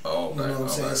McKinney. Oh, okay. You know what I'm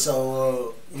saying?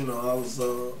 So you know, I was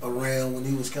around when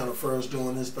he was kinda first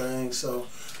doing this thing, so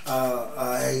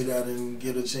I hate I didn't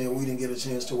get a chance. We didn't get a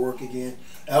chance to work again.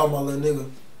 Al, my little nigga.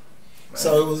 Man.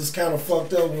 So it was kind of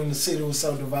fucked up when the city was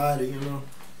so divided, you know.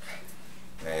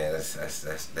 Man,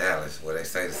 that's Dallas, where they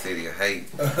say the city of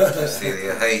hate. The city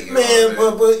of hate. You man,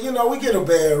 but you know, we get a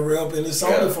bad rep, and it's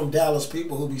only from Dallas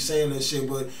people who be saying that shit.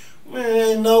 But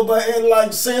man, nobody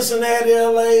like Cincinnati,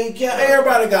 LA,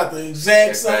 everybody got the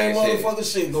exact same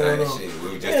motherfucking shit going on.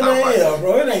 We just about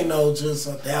bro, it ain't no just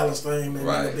a Dallas thing that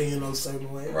nigga being no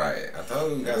certain way. Right, I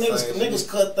told you, niggas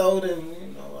cutthroat and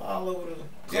you know all over the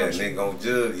country. Yeah, nigga gon'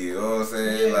 jug you. You know what I'm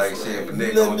saying? Like shit, but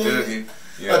nigga gon' jug you.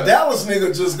 A Dallas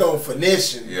nigga just gonna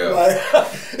finesse you. Yeah. Like,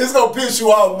 it's gonna piss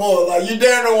you off more. Like, you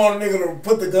damn don't want a nigga to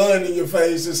put the gun in your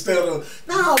face instead of,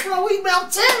 nah, bro, I'm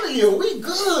telling you, we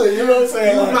good. You know what I'm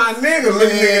saying? You like, my nigga,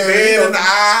 look nigga in the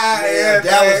eye. Yeah,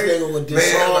 Dallas nigga would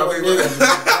disarm a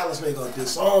nigga. Dallas nigga would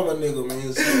disarm a nigga,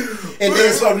 man. So, and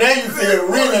then so now you feel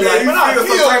really like, man, I feel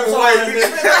some type of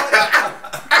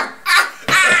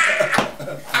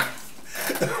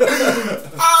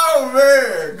Oh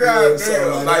man, god yeah,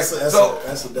 damn! Like, that's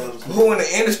a Dallas. Who in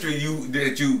the industry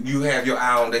that you have your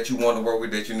eye on that you want to work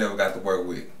with that you never got to work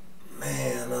with?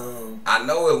 Man, I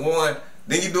know it one.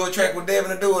 Then you do a track with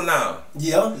Devin to do it now.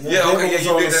 Yeah. Okay, yeah,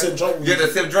 you did that. Yeah, the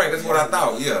Sip Drink. That's what I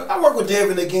thought. Yeah. I work with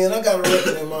Devin again. I got a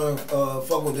record in mind.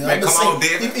 Fuck with him. Man, come on,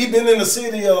 Devin. He been in the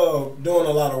city doing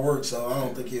a lot of work, so I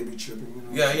don't think he'll be tripping. You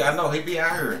know? Yeah, I know he be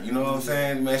out here. You know what I'm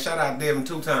saying, man? Shout out Devin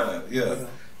 2 times. Yeah.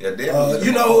 Yeah, Devin.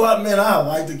 You know who I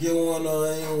like to get one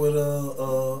in with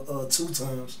 2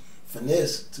 times.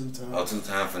 Finesse 2 times. Oh, 2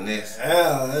 times Finesse.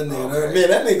 Yeah, that nigga.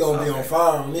 That nigga gonna be on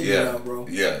fire when he get out, bro.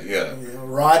 Yeah.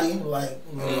 Roddy, like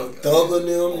Thug and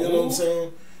them, you know what I'm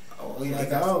saying?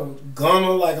 Like I'm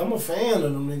I'm a fan of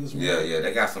them niggas. Man. Yeah,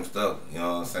 they got some stuff. You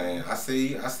know what I'm saying? I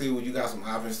see when you got some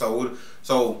options. So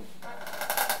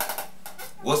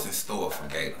what's in store for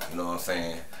Gator? You know what I'm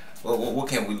saying? What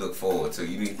can we look forward to?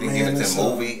 You think it's a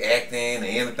movie, acting, or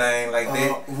anything like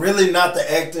that? Really not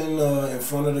the acting in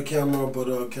front of the camera, but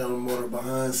kind of more the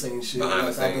behind scenes shit.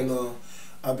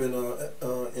 I've been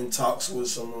in talks with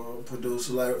some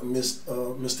producers like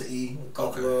Mr. E, a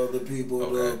couple of other people.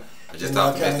 I just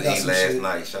talked to Mr. E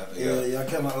last night. I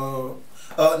kind of.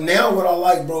 Now what I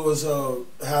like, bro, is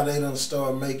how they done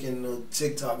start making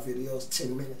TikTok videos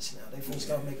 10 minutes now. They finna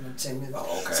start making them 10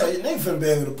 minutes. So they finna be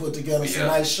able to put together some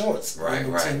nice shorts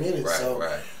in 10 minutes.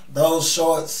 Those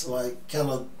shorts, like, kind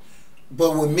of,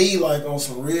 but with me, like, on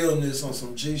some realness, on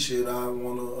some G shit, I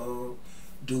want to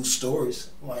do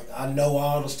stories. Like, I know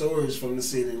all the stories from the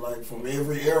city, like, from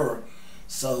every era.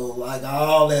 So like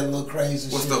all that little crazy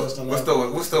shit.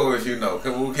 What stories you know?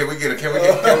 Can we get we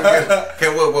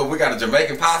got a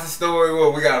Jamaican posse story?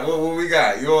 What we got? You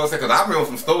know what I'm saying? Cause I remember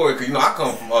some stories. Cause you know I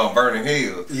come from Vernon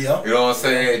Hills. Yeah. You know what I'm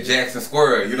saying? Jackson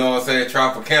Square. You know what I'm saying?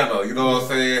 Tropicana. You know what I'm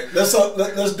saying? Let's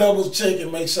double check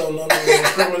and make sure none of them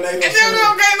incriminate us.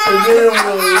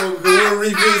 We'll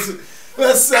revisit.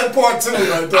 That's part 2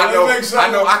 right there. I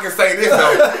know I can say this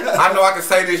though. I know I can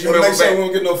say this. You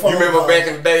remember back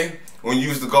in the day? When you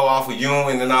used to go off of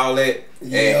Ewing and all that,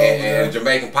 and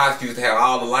Jamaican posse used to have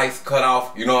all the lights cut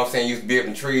off, you know what I'm saying? You used to be up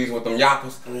in trees with them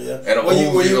yappers and the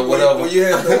Uzis or whatever. When you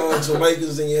had the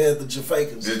Jamaicans and you had the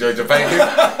Jafakans. The Jafakans?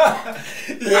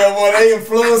 Yeah, boy, they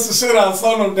influenced the shit out of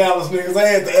some of them Dallas niggas. They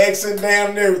had the accent down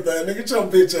and everything. Nigga, get your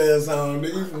bitch ass on.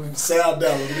 Nigga, you from South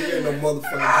Dallas. Nigga ain't no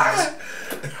motherfucker.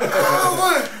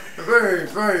 Very.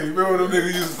 You remember when them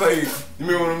niggas used to say? You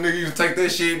remember when them niggas used to take that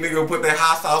shit, nigga, put that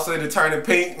hot sauce in and turn it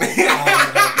pink?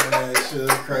 That shit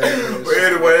was crazy. But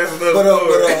anyway, that's another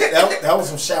story. That was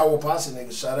some shower posse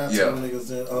niggas. Shout out to them niggas,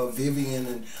 Vivian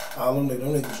and all them niggas.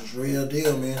 Them niggas was real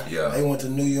deal, man. Yeah. They went to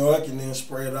New York and then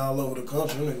spread all over the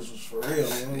country. Them niggas was for real,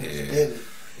 man. Them niggas did it.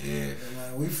 Yeah. And,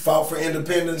 we fought for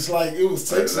independence like it was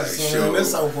Texas. Like, so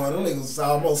that's so fun. Them niggas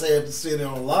almost had the city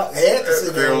on lock. Had the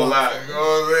city on lock. You know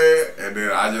what I'm saying? And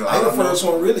then I the first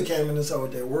one really came in this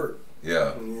with that work.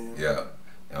 Yeah. You know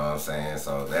what I'm saying?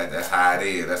 So that's how it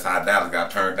is. That's how Dallas got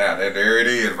turned out. There it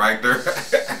is, right there.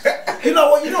 You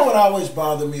know what always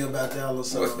bothered me about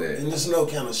Dallas? What's that? And there's no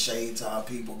kind of shade to our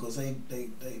people because they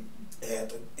had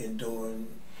to endure and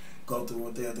go through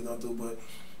what they had to go through. But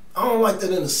I don't like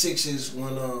that in the 60s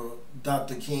when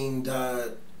Dr. King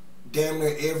died, damn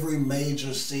near every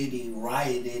major city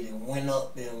rioted and went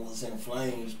up and was in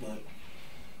flames, but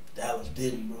Dallas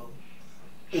didn't, bro.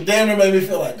 It damn near made me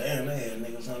feel like, damn, they had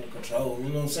niggas under control. You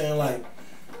know what I'm saying? Like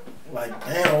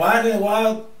damn,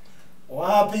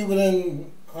 why people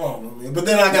didn't? I don't know, man. But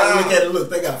then I gotta look at it. Look,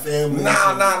 they got families.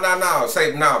 No.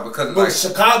 Say no because but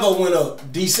Chicago went up,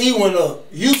 D.C. went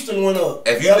up, Houston went up,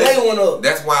 LA went up.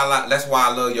 That's why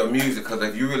I love your music. Because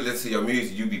if you really listen to your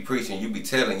music, you be preaching, you be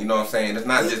telling. You know what I'm saying? It's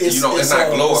not just it's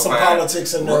not glorifying. Some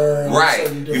politics in there,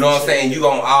 right? You know what I'm saying? You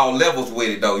on all levels with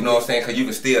it though. You know what I'm saying? Because you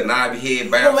can still nod your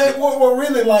head bounce. Well,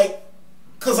 really, like,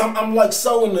 cause I'm like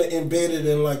so embedded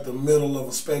in like the middle of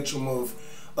a spectrum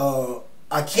of.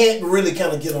 I can't really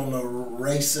kind of get on the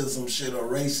racism shit or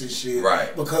racist shit,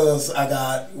 right? Because I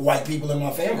got white people in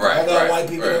my family. Right, I got white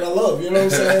people that I love. You know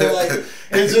what I'm saying? Like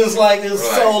it's just like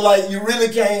so like you really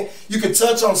can't. You can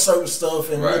touch on certain stuff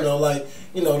and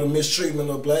the mistreatment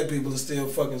of black people is still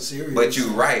fucking serious. But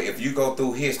you're right. If you go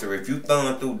through history, if you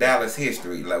thumb through Dallas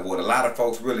history, like what a lot of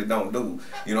folks really don't do,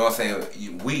 you know what I'm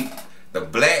saying? the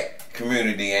black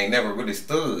community ain't never really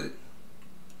stood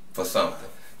for something.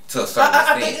 To a certain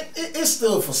extent. I think it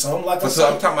stood for something. Like I'm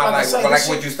talking about like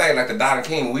what you say, like the Donna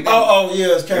King. We didn't. Yeah,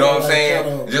 it's kind you know of what I'm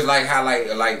saying? Just like how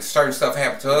like certain stuff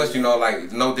happened to us. You know,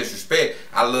 like no disrespect.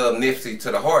 I love Nipsey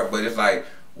to the heart, but it's like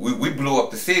we blew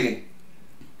up the city.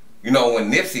 You know,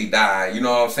 when Nipsey died, you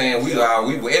know what I'm saying? We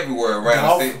were everywhere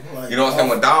around the city. You know what I'm saying?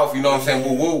 When Dolph, you know what I'm saying?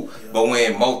 Woo woo. But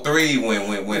when Mo 3, when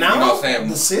you know what I'm saying?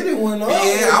 The city went up.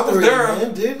 Yeah, I was there.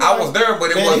 I was there,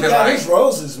 but it wasn't he got like his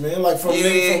roses, man. Like from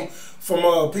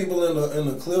people in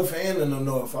the Cliff and in the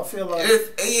North. I feel like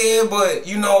but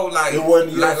you know, like it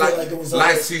wasn't. Like it was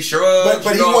like C Shrugs.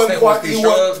 But he wasn't quite. He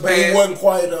wasn't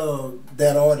quite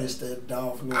that artist that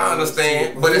Dolph. I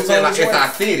understand, but it's like it's our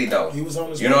city though. He was on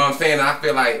his. You know what I'm saying? I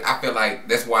feel like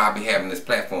that's why I be having this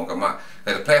platform. Cause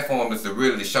the platform is to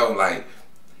really show like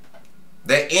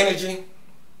that energy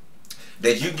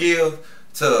that you give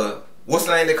to what's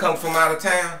the name that comes from out of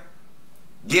town.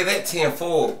 Give that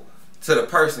tenfold to the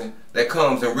person that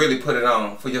comes and really put it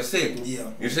on for your city. Yeah.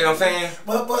 You see what I'm saying?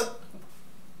 But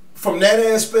from that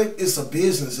aspect, it's a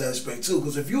business aspect too.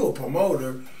 Because if you're a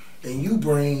promoter and you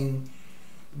bring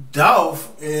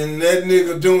Dolph and that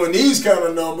nigga doing these kind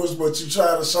of numbers, but you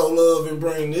try to show love and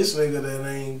bring this nigga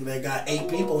that got 8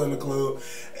 people in the club,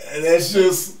 and that's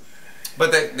just.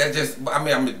 But that just, I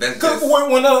mean that's just.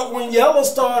 When Yella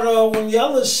started, when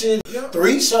Yella shit,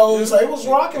 3 shows, they was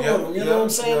rocking with him. You know what I'm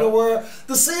saying? The word,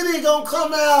 the city gonna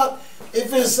come out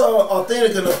if it's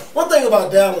authentic enough. One thing about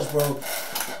Dallas, bro,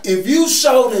 if you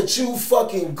show that you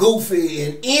fucking goofy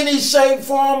in any shape,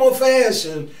 form, or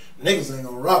fashion, niggas ain't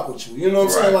gonna rock with you. You know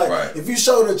what I'm saying? Like if you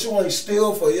show that you ain't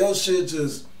still for your shit,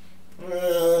 just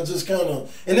kind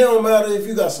of, and it don't matter if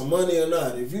you got some money or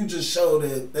not. If you just show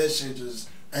that shit just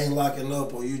ain't locking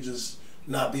up, or you just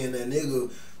not being that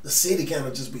nigga, the city kind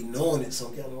of just be knowing it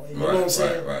some kind of way. You know what I'm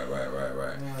saying? Right.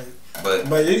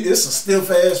 But it's a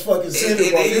stiff ass fucking city,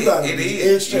 bro. You gotta be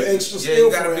extra stiff. Yeah,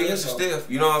 you gotta be extra stiff.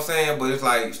 You know what I'm saying? But it's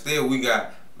like still we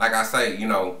got, like I say, you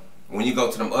know, when you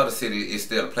go to them other cities, it's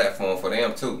still a platform for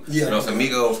them too. Yeah. You know, so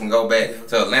Migos can go back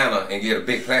to Atlanta and get a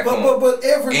big platform. But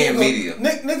every nigga, media.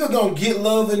 Nigga gonna get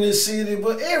love in this city,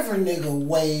 but every nigga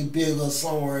way bigger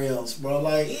somewhere else, bro.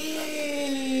 Like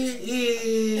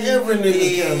every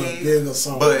nigga kind of bigger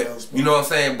somewhere else. Bro. You know what I'm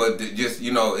saying? But just,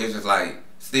 you know, it's just like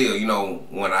still, you know,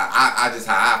 when I just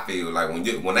how I feel like when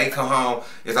they come home,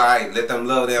 it's alright. Let them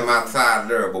love them outside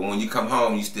there, but when you come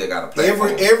home, you still gotta play.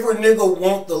 Every nigga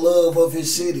want the love of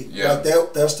his city. Yeah, like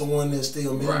that's the one that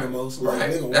still mean the most. Like,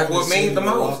 that's what means the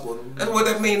most. That's what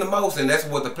that mean the most, and that's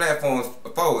what the platform's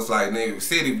for. It's like, nigga,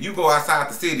 city. You go outside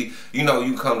the city, you know,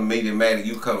 you come to Media Matic,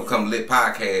 you come lit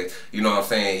podcast. You know what I'm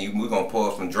saying? We gonna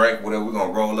pour some drink, whatever. We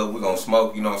gonna roll up, we gonna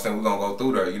smoke. You know what I'm saying? We gonna go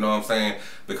through there. You know what I'm saying?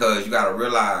 Because you gotta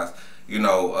realize. You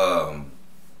know,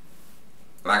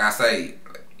 like I say,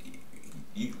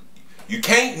 you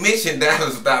can't mention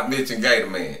Dallas without mentioning Gator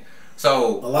Man.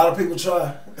 So a lot of people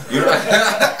try. You know,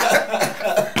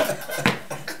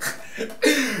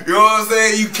 you know what I'm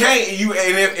saying? You can't. If you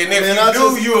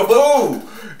do, you a fool.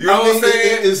 You know what I'm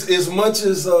saying? It's as much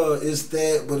as it's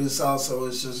that, but it's also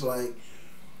it's just like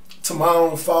to my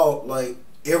own fault. Like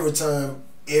every time.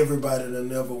 Everybody that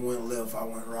never went left, I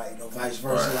went right, or vice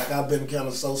versa. Right. Like I've been kind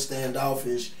of so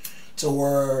standoffish to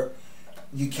where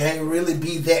you can't really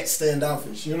be that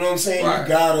standoffish. You know what I'm saying? Right. You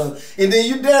gotta, and then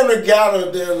you damn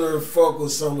near fuck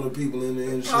with some of the people in the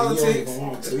industry. Politics. You don't even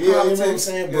want to. Yeah, you know what I'm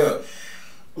saying? But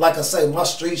like I say, my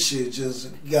street shit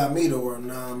just got me to where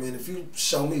now, man. If you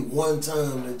show me one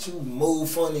time that you move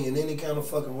funny in any kind of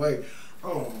fucking way, I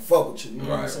don't want to fuck with you. You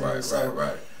know what I'm saying?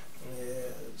 Right.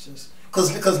 Yeah, it's just.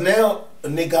 Cause now a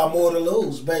nigga got more to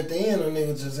lose. Back then a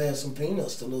nigga just had some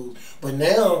peanuts to lose. But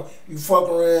now you fuck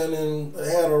around and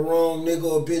had a wrong nigga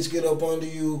or bitch get up under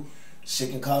you,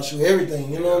 shit can cost you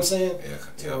everything. You know what I'm saying?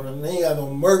 Yeah. And then you gotta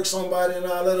murk somebody and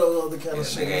all that other kind of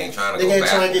shit. Nigga ain't trying to go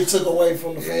backwards. Trying to get took away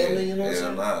from the family. You know what I'm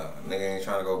saying? Nah. Nigga ain't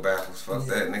trying to go backwards. Fuck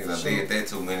that. Nigga done did that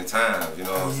too many times. You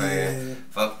know what I'm saying?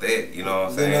 Fuck that. You know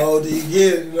what I'm saying? The older you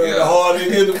get, you know, the harder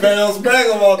you get to bounce back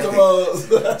about the roads.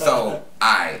 So,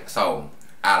 alright. So,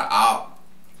 out of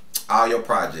all your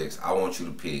projects, I want you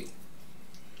to pick.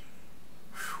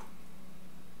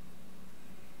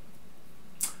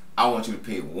 I want you to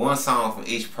pick one song from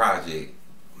each project,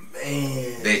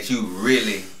 man, that you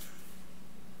really,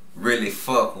 really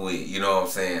fuck with. You know what I'm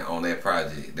saying? On that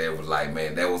project, that was like,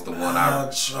 man, that was the one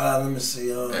I'll try. Let me see.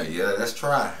 Yeah, let's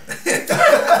try.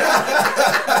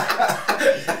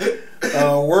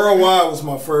 Worldwide was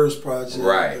my first project.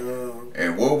 Right.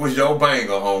 And what was your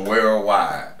banger on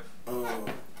Worldwide?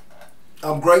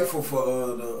 I'm grateful for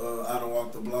the I Don't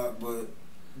Walk the Block, but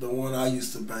the one I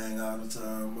used to bang all the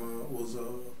time was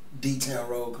D-Town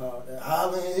Roll Call.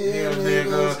 Hollin' Hill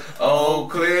niggas,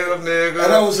 Old Cliff niggas. And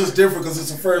that was just different because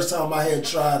it's the first time I had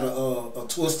tried a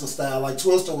Twister style. Like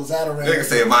Twister was out around. Nigga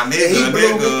said my nigga.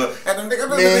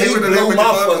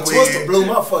 Twister blew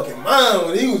my fucking mind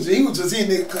when he was just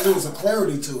hitting it because there was a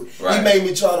clarity to it. Right. He made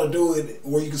me try to do it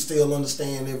where you could still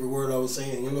understand every word I was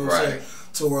saying. You know what I'm saying?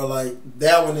 To where like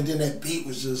that one and then that beat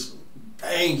was just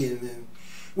banging and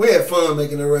we had fun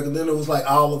making the record. Then it was like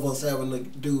all of us having to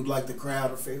do like the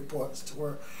crowd effect parts to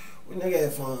where we nigga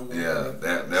had fun. Yeah,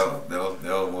 that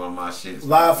was one of my shits.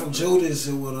 Live from Judas,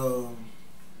 it would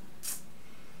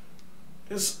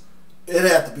it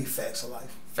had to be Facts of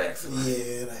Life. Facts of Life. Yeah,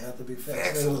 it had to be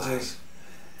Facts of Life.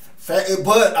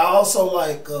 But I also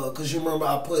like cause you remember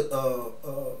I put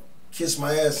Kiss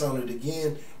My Ass on it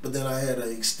again, but then I had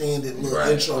an extended little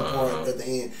intro part at the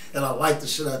end, and I liked the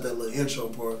shit out that little intro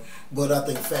part. But I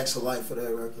think Facts of Life for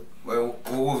that record. Well,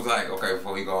 what was like? Okay,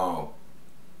 before we go on,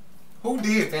 who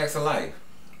did Facts of Life?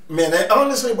 Man,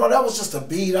 honestly, bro, that was just a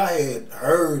beat I had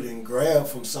heard and grabbed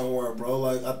from somewhere, bro.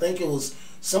 Like I think it was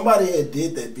somebody had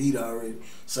did that beat already,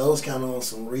 so it was kind of on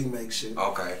some remake shit.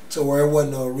 Okay. To where it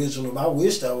wasn't the original. I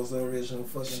wish that was the original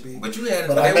fucking beat. But you had it.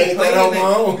 But I made that on my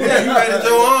own. Yeah, you had it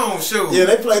your own shoot. Yeah,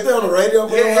 they played that on the radio.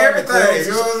 Yeah, everything.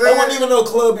 You know what I'm saying? That wasn't even no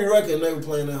clubby record. And they were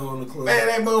playing that on the club. Man,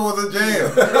 that move was a jam.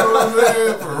 You know what I'm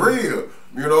saying? For real.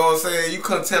 You know what I'm saying? You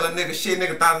couldn't tell a nigga shit.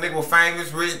 Nigga thought a nigga was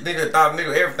famous, rich. Nigga thought a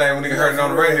nigga everything when nigga heard it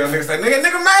on the radio. Nigga say, nigga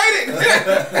made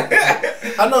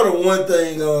it. I know the one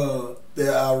thing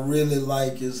that I really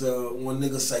like is when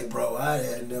niggas say, bro, I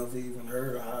had never even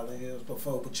heard of Highland Hills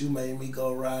before, but you made me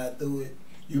go ride through it.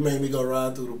 You made me go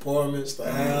ride through the apartments, the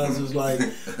houses. Like,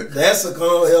 that's a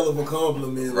hell of a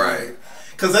compliment. Right. Like,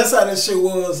 cause that's how that shit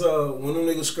was when them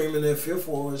niggas screaming that Fifth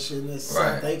Ward and shit and that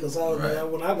South Acres all day.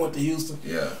 When I went to Houston,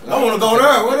 I want to go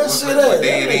there. Where that shit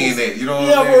at? You know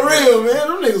what I'm saying? For real, man.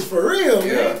 Them niggas for real,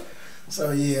 man.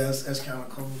 So yeah, that's kind of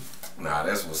cool. Nah,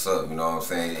 that's what's up. You know what I'm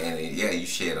saying? And you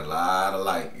shed a lot of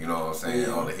light. You know what I'm saying?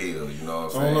 On the hill. You know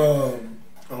what I'm saying?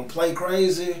 On Play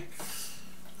Crazy,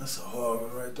 that's a hard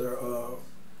one right there.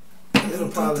 It'll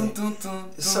probably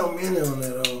it's so many on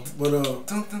that but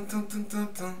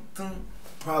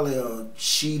probably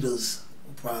Cheetahs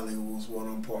probably was what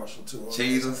I'm partial to.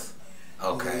 Cheetahs?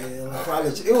 Okay. Yeah,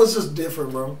 probably it was just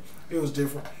different, bro. It was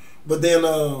different. But then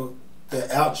the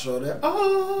outro that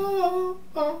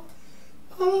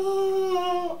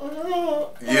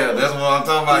yeah, that's what I'm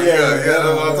talking about. Yeah, that's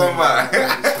what I'm talking about.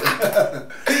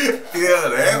 Yeah,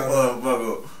 that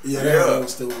motherfucker. Yeah, that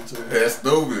was stupid too. That's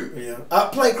stupid. Yeah.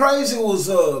 Play Crazy was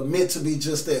meant to be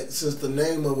just that. Since the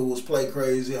name of it was Play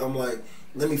Crazy, I'm like,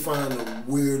 let me find the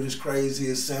weirdest,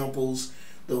 craziest samples.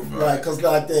 Like, cause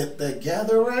like that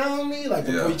Gather Around Me, like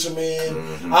the Preacher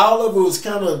Man. All of it was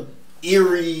kind of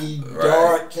eerie,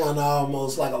 dark, kind of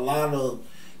almost like a lot of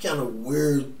kind of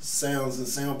weird sounds and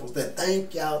samples. That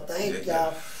thank y'all.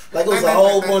 Like it was a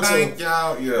whole bunch it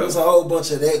was a whole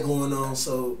bunch of that going on,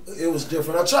 so it was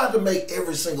different. I tried to make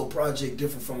every single project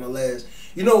different from the last.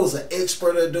 You know, it was an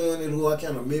expert at doing it who I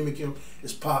kind of mimic him.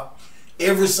 It's Pop.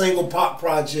 Every single Pop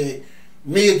project,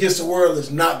 Me Against the World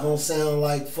is not gonna sound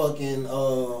like fucking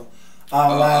All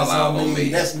Eyes on Me.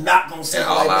 That's not gonna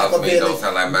sound like Machiavelli. Don't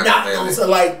sound like Machiavelli. Not gonna sound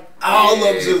like all of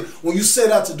them. Just, when you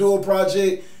set out to do a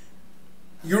project,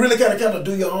 you really gotta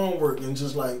do your homework and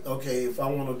just like, okay, if I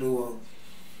want to do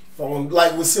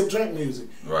like with Sip Drink music,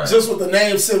 just with the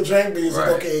name Sip Drink music,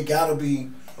 okay, it gotta be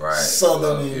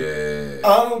Southern.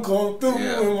 I'm going through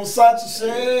in Versace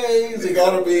shades. It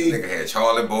gotta be. Nigga had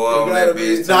Charlie Boy on that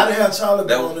bitch. No, I didn't have Charlie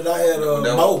Boy on it. I had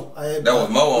Mo. That was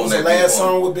Mo on that. It was the last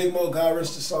song with Big Mo. God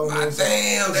rest his soul. Damn,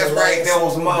 that's right. That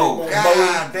was Mo.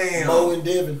 God damn. Mo and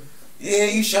Devin. Yeah,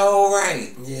 you sure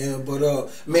right. Yeah, but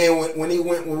man, when we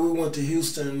went to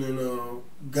Houston and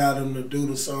got him to do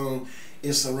the song,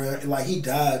 it's around like he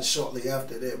died shortly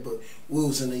after that. But we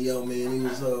was in the yo, man.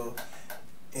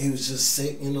 He was just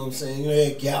sick. You know what I'm saying? He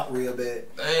had gout real bad.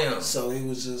 Damn. So he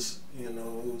was just, it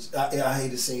was. I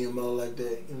hated seeing Mo like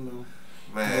that. You know.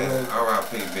 Man,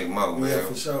 R.I.P. Big Mo, man. Yeah,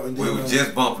 for sure. And we was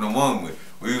just bumping the one with.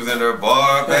 We was in there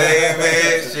bar,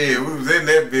 baby. Shit, we was in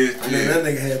that bitch. I mean, that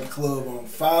nigga had the club on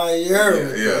fire.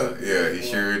 Yeah, he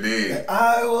sure did.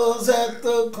 I was at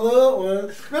the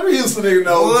club. Remember, Houston nigga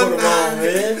know what put on,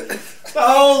 man. The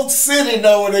whole city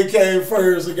know when they came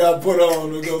first and got put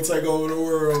on to go take over the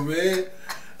world, man.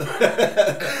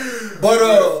 but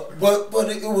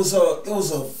it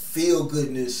was a feel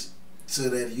goodness to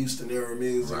that Houston era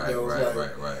music. Right.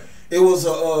 It was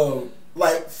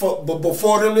but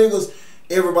before them niggas.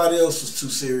 everybody else was too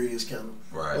serious, kind of.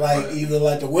 Right. Like right. either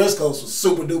like the West Coast was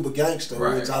super duper gangster,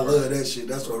 Right, which I love that shit.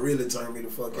 That's what really turned me the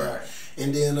fuck Right. out.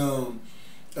 And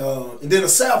then the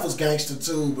South was gangster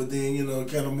too, but then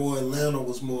kind of more Atlanta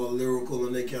was more lyrical,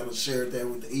 and they kind of shared that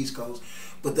with the East Coast.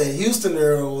 But that Houston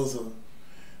era was a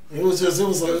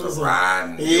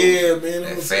riding. Yeah, man.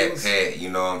 That fat pat, you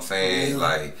know what I'm saying? Yeah.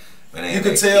 Like, man, you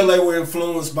could tell they were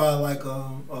influenced by like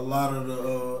a lot of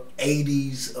the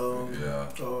 '80s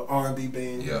R&B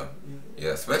bands.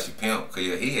 Yeah, especially Pimp, cause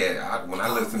he had. When I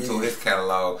listened to his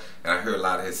catalog and I heard a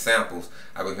lot of his samples,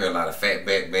 I would hear a lot of fat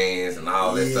back bands and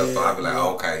all that stuff. So I'd be like,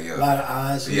 okay, a lot of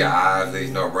eyes. Eyes.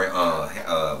 You know,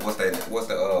 what's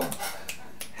the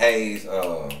Hayes?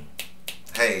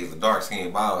 Hayes, the dark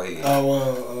skinned bald head.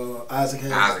 Isaac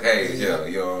Hayes. Isaac Hayes, yeah,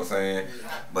 you know what I'm saying.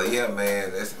 But yeah,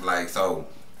 man, that's like so.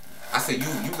 I said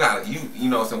you got you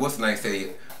know. So what's the name?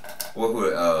 Say what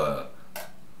would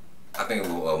I think it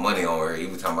was Money on her. He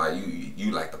was talking about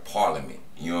you like the Parliament.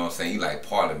 You know what I'm saying? You like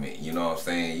Parliament. You know what I'm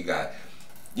saying? You got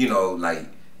like.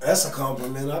 That's a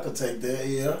compliment. I could take that.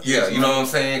 Yeah. Yeah, you know what I'm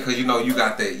saying? Cause you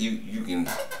got that you can.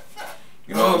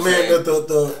 You know what I'm saying?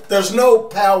 There's no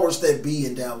powers that be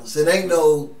in Dallas. It ain't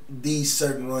no these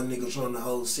certain niggas run the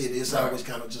whole city. It's always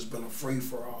kind of just been a free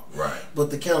for all. Right. But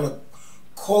the kind of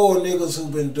core niggas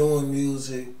who've been doing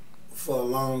music for a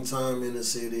long time in the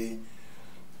city,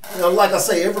 like I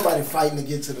say, everybody fighting to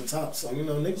get to the top. So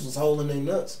niggas was holding their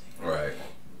nuts. Right.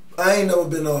 I ain't never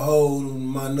been a hold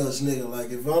my nuts nigga. Like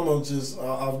if I'm just,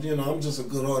 I'm just a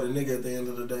good hearted nigga at the end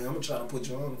of the day. I'm gonna try to put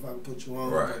you on if I can put you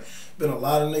on. Right. But been a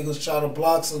lot of niggas try to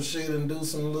block some shit and do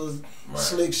some little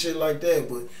slick shit like that.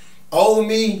 But old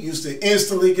me used to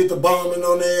instantly get the bombing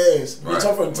on their ass. Bitch,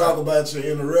 I'm gonna talk about you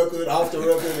in the record, off the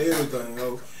record, and everything.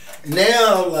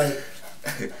 Now I'm like,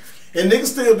 and niggas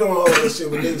still doing all that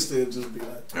shit, but niggas still just be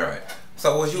like. All right.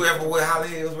 So was you ever with Holly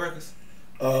Hills Records?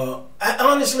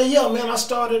 Honestly, yeah, man. I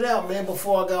started out, man,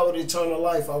 before I got with Eternal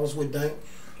Life. I was with Dank,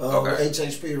 with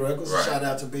HHP Records. Right. Shout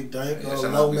out to Big Dank, Yeah,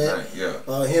 Lomac.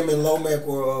 Yeah. Him and Lomac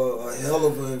were a hell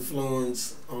of an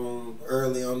influence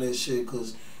early on this shit.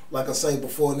 Cause, like I say,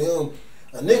 before them,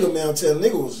 a nigga, man, I'm telling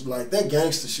nigga was like that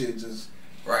gangster shit just.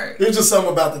 Right. It was just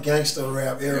something about the gangster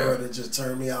rap era that just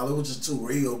turned me out. It was just too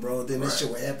real, bro. Then this shit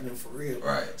was happening for real.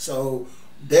 Right. So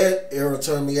that era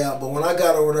turned me out. But when I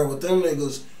got over there with them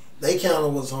niggas, they kind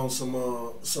of was on some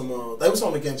they was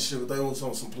on the gangster shit, but they was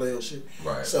on some player shit.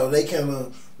 Right. So they kind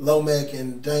of, Lomac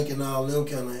and Dank and all them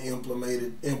kind of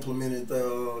implemented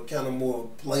kind of more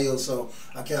players. So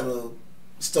I kind of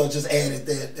just added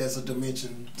that as a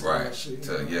dimension to that shit.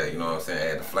 You know what I'm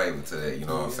saying? Add the flavor to that, you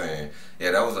know what I'm saying?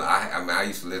 Yeah, that was, I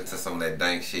used to listen to some of that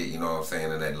Dank shit, you know what I'm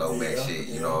saying, and that Lomac shit,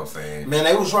 you know what I'm saying? Man,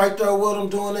 they was right there with them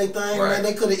doing their thing, man.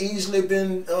 They could have easily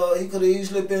been, he could have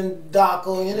easily been Doc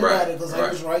or anybody, because they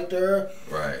was right there.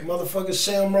 Right. Motherfucking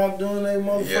Shamrock doing their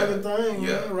motherfucking thing,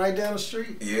 man, right down the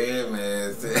street. Yeah,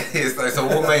 man. It's like, so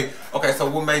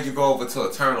what made you go over to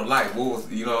Eternal Life? What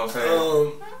was, you know what I'm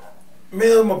saying?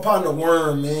 Man, my partner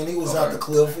Worm, man, he was out the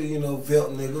cliff,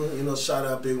 Velt nigga, shout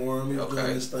out Big Worm, he was doing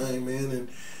his thing, man, and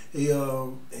he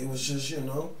was just,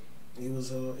 he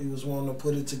was wanting to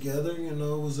put it together, it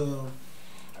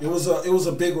was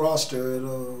a big roster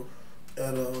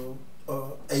at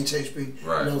HHP,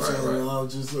 right, you know what I'm saying? I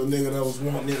was just a nigga that was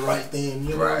wanting it right then,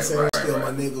 you know what I'm saying? Still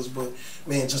my niggas, but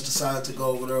man, just decided to go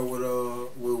over there with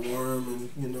Worm,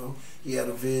 and he had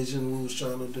a vision we was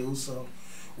trying to do, so.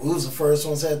 We was the first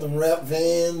ones had them rap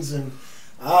vans and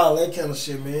all that kind of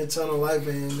shit, man. Eternal Life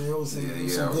van, man. It was some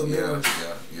good memories.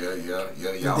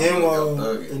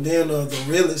 And then the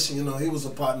realest, he was a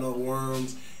partner of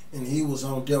Worms, and he was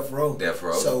on Death Row.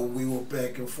 So we were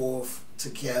back and forth to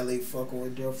Cali, fucking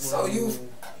with Death Row.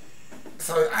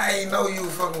 So I ain't know you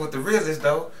was fucking with the realest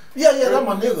though. Yeah, that's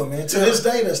my nigga, man. To this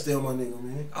day, that's still my nigga,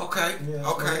 man. Okay,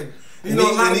 okay. A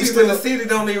lot of people in the city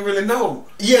don't even really know.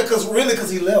 Yeah, because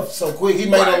he left so quick. He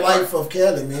made a life of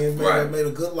Cali, man. Made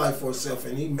a good life for himself,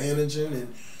 and he managing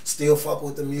and still fuck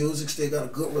with the music. Still got a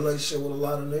good relationship with a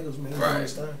lot of niggas, man.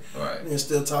 Right. And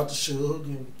still talk to Suge.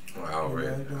 And,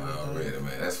 already,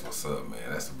 man. That's what's up, man.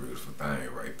 That's a beautiful thing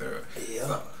right there.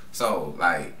 Yeah. So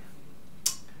like,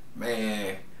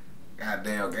 man,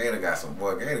 goddamn, Gator got some.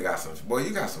 Boy, you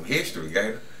got some history,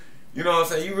 Gator. You know what I'm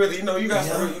saying? You really, you got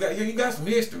some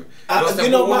history. My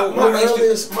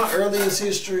earliest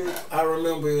history I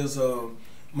remember is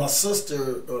my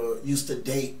sister used to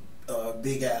date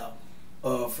Big Al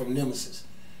from Nemesis.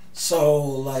 So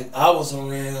like I was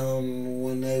around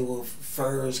when they were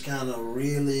first kind of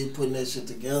really putting that shit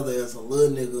together as a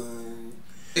little nigga. And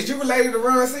is you related to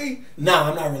Ron C? No,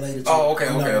 I'm not related to him. Okay.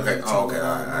 All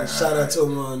right. Shout out to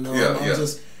Ron.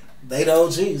 they the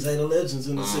OGs, they the legends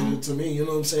in the city to me, you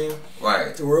know what I'm saying?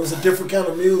 Right. To where it was a different kind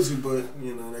of music, but,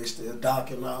 you know, they still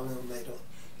Doc and all them,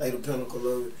 they the pinnacle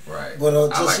of it. Right. But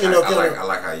just, I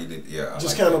like how you did, yeah.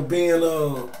 Just kind of being,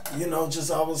 you know, I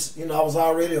was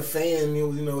already a fan,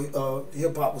 you know,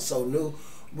 hip-hop was so new.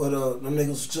 But them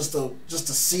niggas, just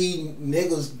to see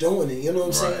niggas doing it, you know what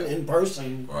I'm saying, in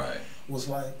person, was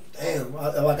like, damn,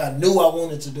 I knew I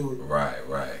wanted to do it. Right.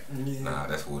 Yeah. Nah,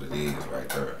 that's what it is right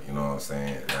there. You know what I'm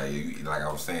saying? Like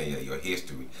I was saying, your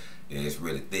history is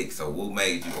really thick. So what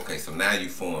made you, okay, so now you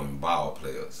forming ball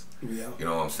players. Yeah. You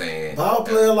know what I'm saying? Ball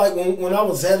player, like when I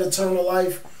was at Eternal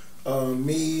Life,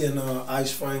 me and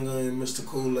Ice Finger and Mr.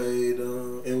 Kool-Aid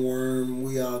and Worm,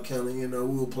 we all kind of, you know,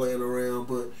 we were playing around,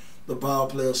 but the ball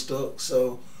player stuck.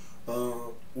 So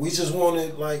we just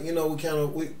wanted, like, you know,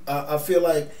 I feel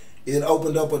like it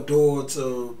opened up a door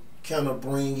to kind of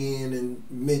bring in and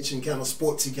mention kind of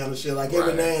sportsy kind of shit. Like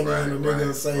every now and then a nigga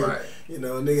will say, you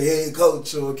know, a nigga head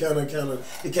coach, or it kind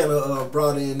of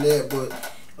brought in that. But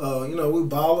you know, we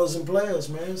ballers and players,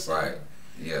 man. So. Right.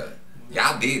 Yeah.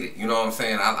 Y'all did it. You know what I'm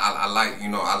saying? I like, you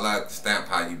know, I like the stamp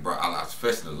how you brought,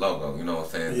 especially the logo. You know what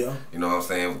I'm saying? Yeah. You know what I'm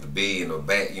saying, with the B and the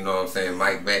back. You know what I'm saying?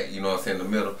 Mike back. You know what I'm saying? In the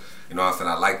middle. You know what I'm saying?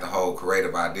 I like the whole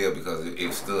creative idea because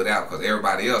it stood out, because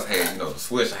everybody else had, you know, the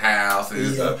Swisher House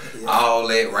and all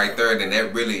that right there. Then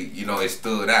that really, you know, it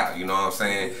stood out. You know what I'm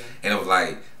saying? And it was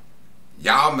like,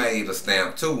 y'all made a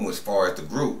stamp too as far as the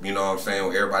group. You know what I'm saying?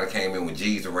 When everybody came in with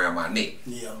G's around my neck.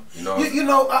 Yeah. You know. You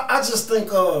know, I just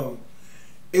think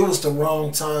it was the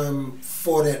wrong time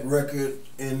for that record,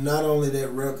 and not only that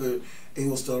record, it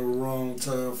was the wrong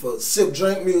time for sip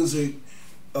drink music.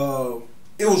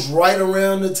 It was right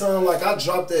around the time, like I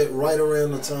dropped that right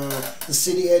around the time the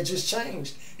city had just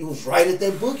changed. It was right at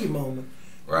that Boogie movement.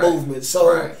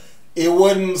 So it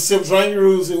wasn't sip drink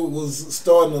rules. It was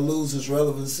starting to lose its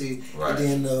relevancy,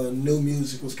 and then new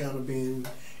music was kind of being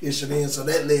issued in. So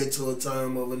that led to a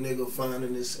time of a nigga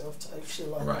finding himself type shit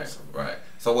like that. Right.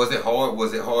 So was it hard?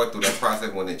 Was it hard through that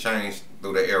process when it changed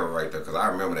through the era right there? Because I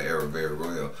remember the era very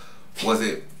well. Was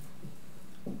it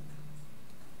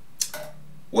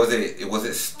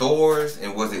stores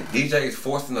and was it DJs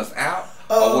forcing us out,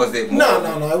 or was it more,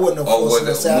 no, it wasn't forcing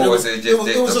us out. Or was it just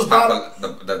it was just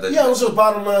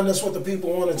bottom line. That's what the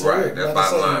people wanted to hear. That's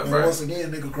bottom line. And once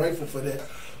again, nigga, grateful for that.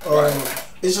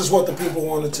 It's just what the people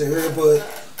wanted to hear. But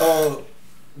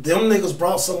them niggas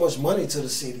brought so much money to the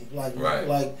city. Like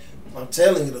I'm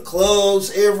telling you, the clubs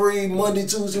every Monday,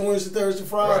 Tuesday, Wednesday, Thursday,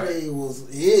 Friday was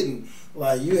hidden.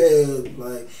 Like you had,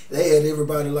 they had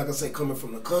everybody, like I said, coming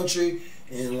from the country.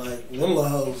 And like them little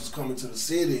hoes was coming to the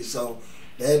city, so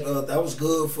that was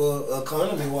good for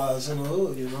economy wise in the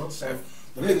hood, you know. So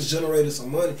the niggas generated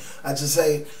some money.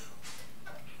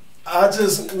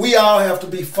 We all have to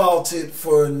be faulted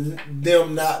for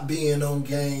them not being on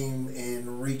game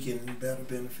and reaping better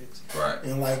benefits. Right.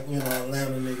 And like, you know,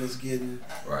 Atlanta niggas getting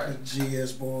the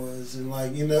GS boys, and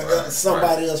like, you know,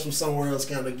 somebody else from somewhere else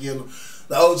kind of getting them.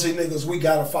 The OG niggas, we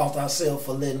gotta fault ourselves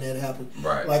for letting that happen.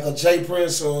 Right. Like a J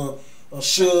Prince or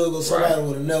Suge or somebody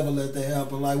would have never let that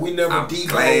happen. Like we never I'm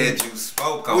glad you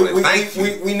spoke on it. Thank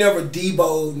you. We never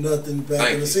deboed nothing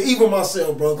back in the city. Even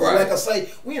myself, bro. Cause like I say,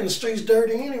 we in the streets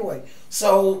dirty anyway.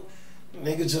 So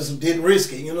nigga just didn't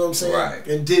risk it. You know what I'm saying? Right.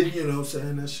 And did, you know what I'm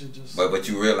saying? That shit just. But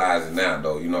you realize it now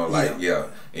though. You know, like you know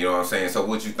what I'm saying. So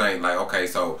what you think? Like, okay,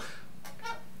 so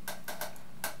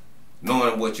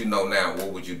knowing what you know now,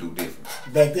 what would you do different?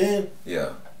 Back then?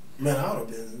 Yeah. Man, I would have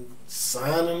been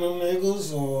signing them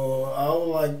niggas, or I would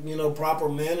like, you know, proper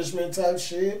management type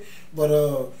shit. But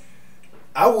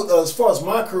I would, as far as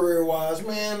my career wise,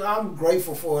 man, I'm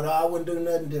grateful for it. I wouldn't do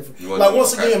nothing different. Like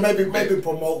once again, maybe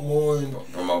promote more and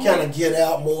kind of get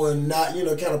out more and not, you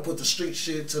know, kind of put the street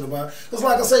shit to the bottom. Cause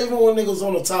like I say, even when niggas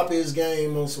on the top of his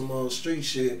game on some street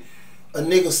shit, a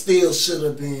nigga still should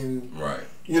have been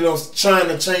you know, trying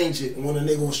to change it when a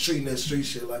nigga was treating that street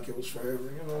shit like it was forever.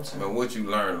 You know what I'm saying? But what you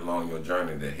learned along your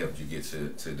journey that helped you get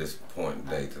to this point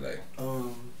today?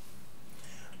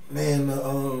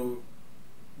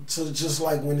 So just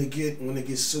like when it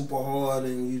gets super hard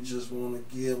and you just want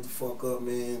to give the fuck up,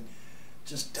 man,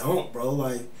 just don't, bro.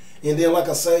 Like, and then like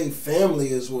I say, family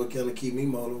is what kind of keep me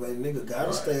motivated. Nigga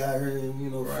gotta stay out here and, you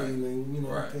know, feeding, you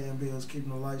know, paying bills, keeping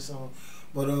the lights on.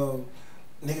 But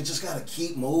nigga just gotta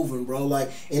keep moving, bro. Like,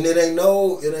 and it ain't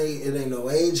no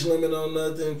age limit on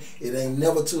nothing. It ain't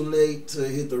never too late to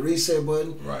hit the reset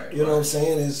button. Right. You know what I'm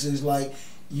saying? It's just like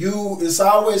it's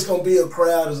always gonna be a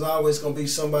crowd. There's always gonna be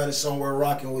somebody somewhere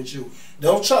rocking with you.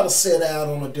 Don't try to set out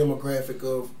on a demographic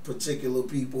of particular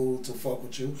people to fuck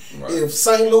with you. Right. If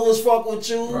St. Louis fuck with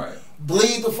you, right.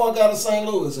 bleed the fuck out of St.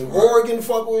 Louis. If right. Oregon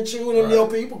fuck with you and them right. your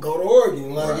people, go to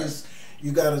Oregon. Like right.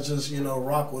 You gotta just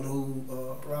rock with who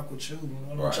rock with you.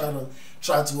 Don't right.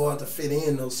 try too hard to fit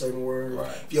in those certain words. Right.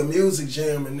 If your music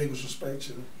jam and niggas respect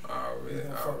you. Already.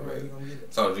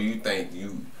 So do you think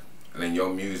you in your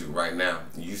music right now,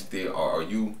 you still are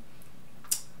you,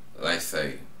 let's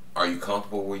say, are you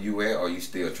comfortable where you at, or are you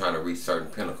still trying to reach certain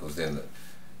pinnacles in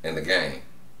the game?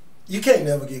 You can't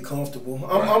never get comfortable.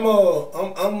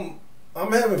 Right.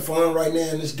 I'm having fun right now,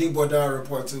 and this D-Boy Diary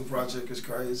Part 2 project is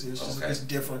crazy. It's just it's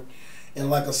different. And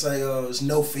like I say, there's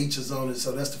no features on it,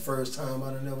 so that's the first time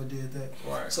I never did that.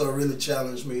 Right. So it really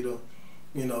challenged me to,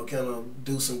 kind of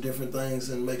do some different things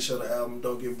and make sure the album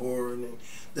don't get boring. And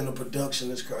then the production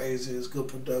is crazy. It's good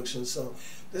production. So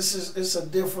it's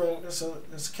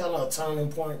kind of a turning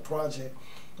point project.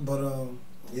 But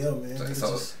yeah, man.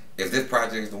 So is this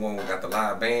project the one we got the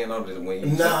live band on it? When you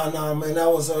nah, man. That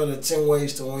was the 10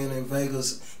 Ways to Win in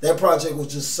Vegas. That project was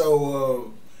just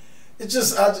so. I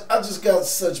just got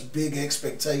such big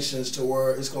expectations to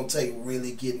where it's gonna take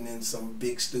really getting in some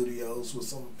big studios with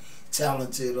some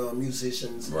talented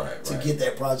musicians to get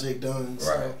that project done.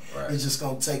 So it's just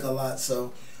gonna take a lot.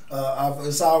 So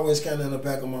it's always kind of in the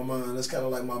back of my mind. It's kind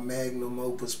of like my magnum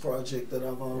opus project that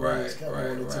I've always kind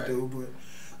of wanted to do. But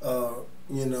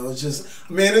it's just,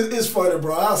 man, it's funny,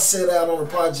 bro. I'll set out on a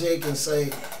project and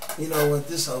say, you know what,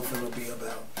 this whole finna be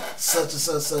about such and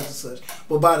such, such and such.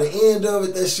 But by the end of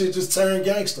it, that shit just turned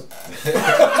gangster.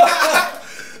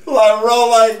 Like,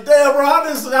 bro, damn, bro,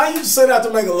 I used to set out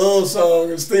to make a love song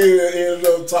and still ended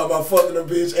up talking about fucking a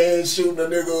bitch and shooting a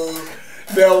nigga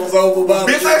that was over by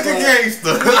the bitch like a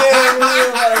gangster.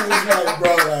 Yeah,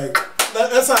 bro,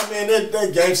 that's how, man,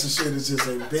 that gangster shit is just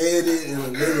embedded in a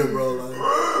nigga, bro.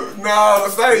 No,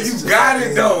 say you got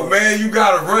it though, man. You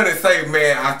gotta run and say,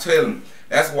 man, I tell him.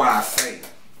 That's why I say,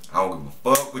 I don't give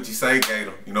a fuck what you say,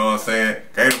 Gator. You know what I'm saying?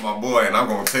 Gator my boy, and I'm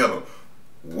gonna tell him,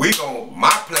 my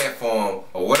platform,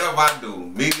 or whatever I do,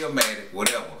 Mediamatic,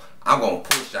 whatever, I'm gonna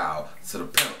push y'all to the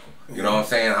pinnacle. You know what I'm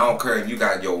saying? I don't care if you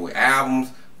got your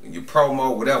albums, your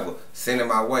promo, whatever, send it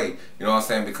my way. You know what I'm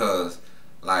saying? Because,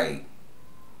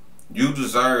 you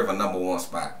deserve a number1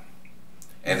 spot.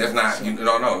 And that's not, no.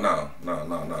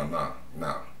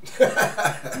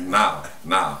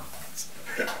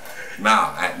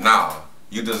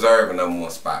 You deserve a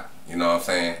number1 spot. You know what I'm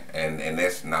saying? And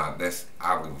that's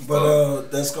I don't give a fuck.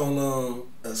 But that's gonna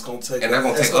take. And that's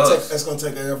gonna take us. That's gonna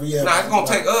take every year. Nah, it's gonna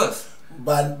take us.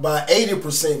 By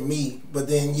 80% me, but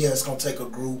then it's gonna take a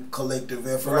group collective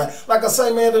effort. Right. Like I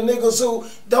say, man, the niggas who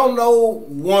don't know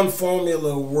one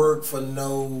formula work for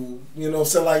no,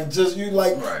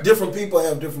 different people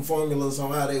have different formulas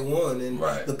on how they won and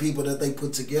the people that they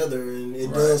put together, and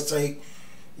it does take.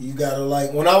 You gotta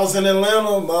when I was in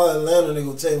Atlanta, my Atlanta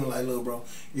nigga tell me look, bro,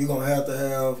 you're gonna have to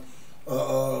have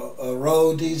a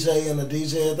road DJ and a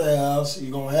DJ at the house.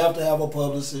 You're gonna have to have a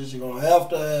publicist. You're gonna have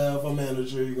to have a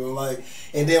manager. You're gonna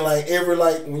and then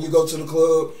when you go to the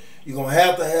club, you're gonna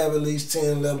have to have at least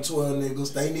 10, 11, 12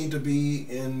 niggas. They need to be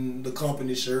in the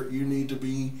company shirt. You need to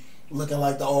be looking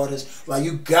like the artist.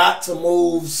 You got to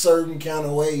move certain kind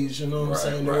of ways. You know what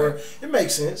I'm saying? It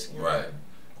makes sense. Right.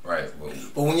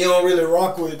 But when you don't really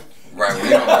rock with. Right,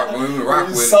 when we rock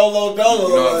with solo dolo.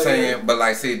 You know what I'm saying? But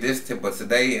but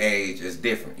today's age is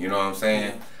different. You know what I'm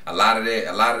saying? A lot of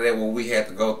that what we had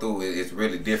to go through is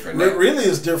really different. It really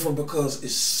is different because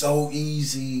it's so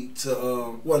easy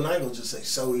to well, I ain't gonna just say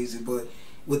so easy, but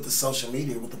with the social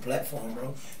media, with the platform,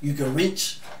 bro, you can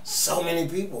reach so many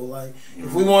people.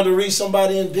 If we wanted to reach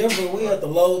somebody in Denver, we had to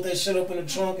load that shit up in the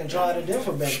trunk and drive to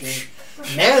Denver back then.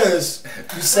 Now you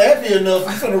savvy enough,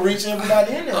 you finna reach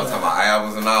everybody in there. I'm talking about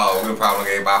albums and all. We'll probably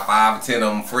get about 5 or 10 of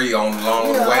them free along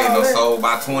the way, and sold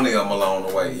about 20 of them along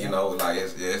the way.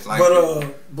 It's like.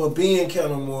 But being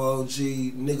kind of more OG,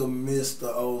 nigga missed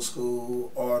the old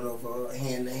school art of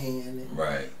hand to hand.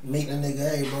 Meeting a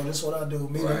nigga, hey bro, this is what I do.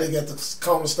 Meeting a nigga at the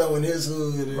corner store in his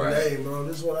hood, and hey bro,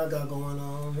 this is what I got going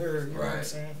on here. You know what I'm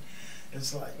saying?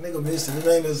 It's nigga missed it. It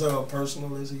ain't as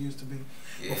personal as it used to be.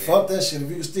 Yeah. But fuck that shit. If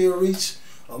you can still reach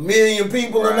 1 million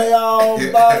people and they all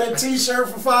buy that t-shirt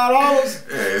for $5,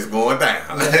 it's going down.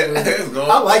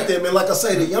 I like that, man. Like I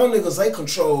say, the young niggas, they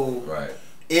control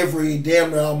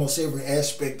damn near almost every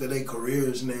aspect of their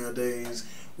careers nowadays.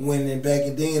 When back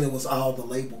then it was all the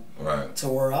label. To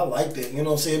where I like that. You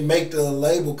know what I'm saying? Make the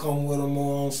label come with them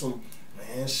more on some,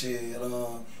 man, shit.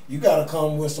 You gotta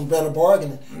come with some better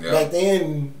bargaining. Back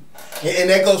then, And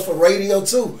that goes for radio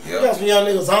too. Yep. You got some young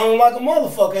niggas, I don't like a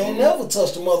motherfucker. Ain't never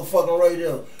touched a motherfucking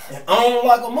radio. And I don't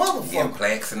like a motherfucker. Yeah,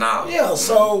 plaques and all. Yeah,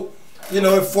 so, you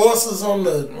know, it forces them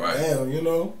to, damn, you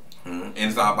know. And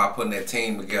it's all about putting that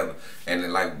team together. And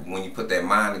then, like, when you put that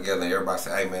mind together and everybody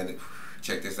say, hey, man,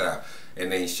 check this out. And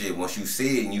then shit, once you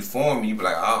see it and you form it, you be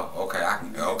like, oh, okay,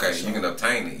 you can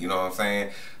obtain it. You know what I'm saying?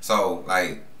 So,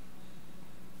 like,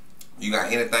 you got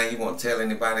anything you want to tell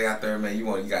anybody out there, man? You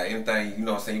got anything, you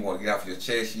know what I'm saying, you want to get off your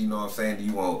chest, you know what I'm saying? Do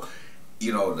you want,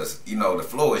 the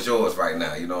floor is yours right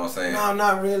now, you know what I'm saying? No,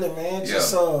 not really, man.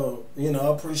 Just, you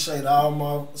know, I appreciate all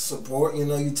my support. You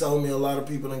know, you told me a lot of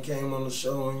people that came on the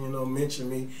show and, you know, mentioned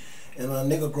me. And a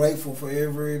nigga grateful for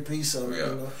every piece of it, you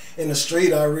know. In the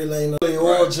street, I really ain't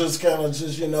or just kind of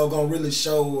just, you know, gonna really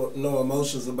show no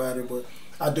emotions about it, but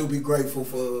I do be grateful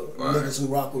for niggas who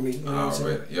rock with me. You know what I'm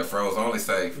saying? Yeah, Froze only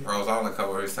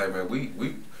cover here say, man, we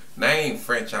name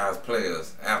franchise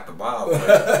players after ball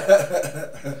players.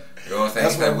 You know what I'm saying?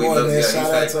 That's my boy, man.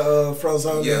 Shout out to Froze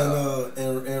only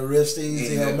and Rich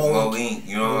Steve's. Mo Inc.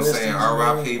 You know what I'm saying?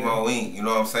 R.I.P. Mo Inc. You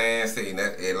know what I'm saying? See,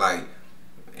 that it like.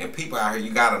 And people out here,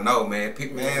 you gotta know, man.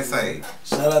 People, man, say.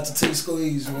 Shout out to T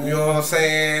Squeeze, man. You know what I'm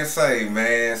saying? Say.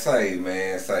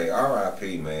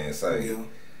 R.I.P. man. Say. Yeah.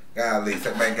 Golly,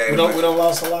 man. We done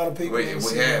lost a lot of people. We have.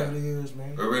 Over the years,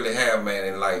 man. We really have, man.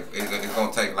 And like, it's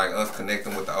gonna take like us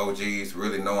connecting with the OGs,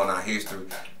 really knowing our history,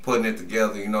 putting it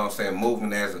together. You know what I'm saying?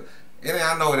 Moving as a. And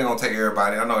I know it ain't gonna take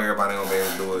everybody. I know everybody ain't gonna be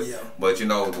able to do it. Yeah. But you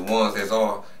know, the ones that's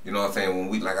all, you know what I'm saying, when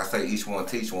we, like I say, each one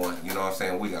teach one, you know what I'm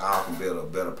saying, we all can build a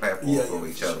better platform for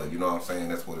each other. You know what I'm saying?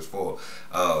 That's what it's for.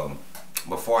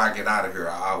 Before I get out of here,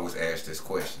 I always ask this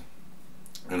question.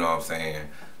 You know what I'm saying?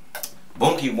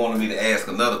 Bunky wanted me to ask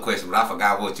another question, but I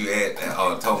forgot what you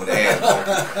told me to ask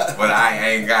Bunky. But I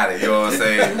ain't got it, you know what I'm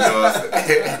saying? You know what I'm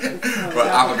saying? But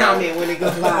I forgot. When it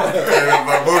goes live.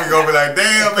 But Bunky gonna be like,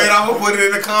 damn, man, I'm gonna put it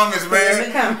in the comments,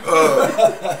 man.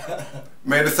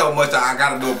 Man, there's so much. I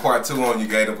gotta do a part 2 on you,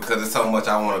 Gator, because there's so much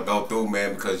I want to go through,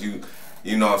 man, because you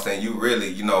know what I'm saying, you really,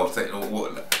 you know what I'm saying,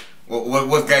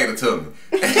 what's Gator to me?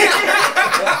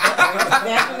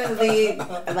 Definitely,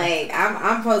 like,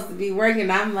 I'm supposed to be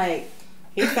working, I'm like,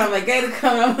 he's talking like Gator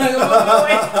coming. I'm like, I'm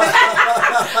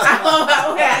on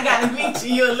my way. I gotta meet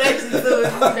you. You're a legend to it.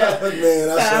 Man,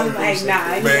 so I'm like,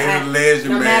 nah. Man, a legend,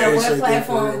 no man. matter what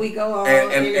platform we go on.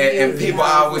 And people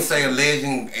always say a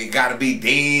legend, it gotta be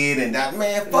dead and that.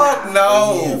 Man, fuck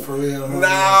no. Yeah, for real.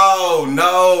 No. You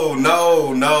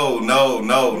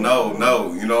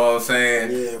know what I'm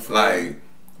saying? Yeah, for like. real.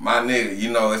 My nigga,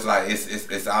 you know, it's like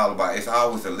it's all about, it's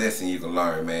always a lesson you can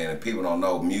learn, man. And people don't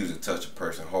know music touch a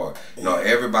person's heart. You know,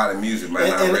 everybody music,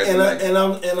 man. I'm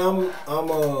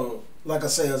like I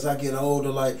say, as I get older,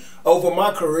 like over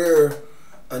my career,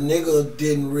 a nigga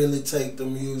didn't really take the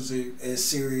music as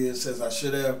serious as I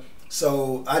should have.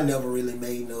 So I never really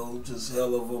made no just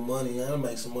hell of a money. I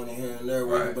make some money here and there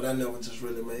with it, but I never just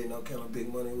really made no kind of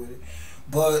big money with it.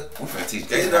 But we finna teach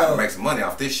Gator how to make some money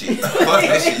off this shit. Fuck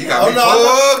this shit, you got me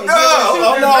fucked up. I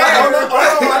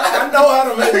know how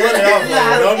to make money off of it.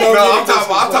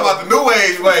 I'm talking about the new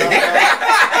age way.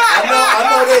 I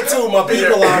know that too. My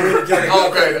people already get it.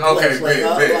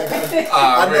 Okay, I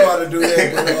know how to do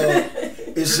that,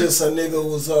 but it's just a nigga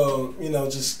was, you know,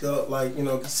 just like, you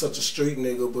know, such a street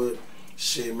nigga, but.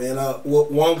 Shit, man.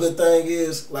 One good thing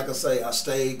is, like I say, I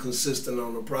stayed consistent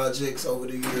on the projects over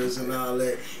the years and all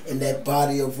that. And that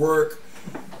body of work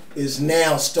is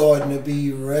now starting to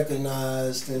be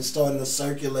recognized and starting to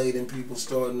circulate, and people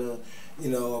starting to, you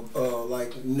know,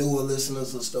 like newer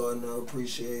listeners are starting to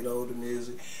appreciate older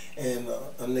music. And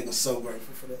a nigga so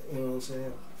grateful for that. You know what I'm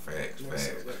saying? Facts.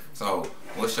 So,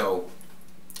 what's your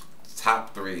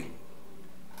top 3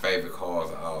 favorite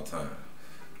cars of all time?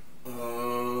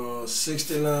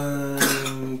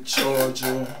 69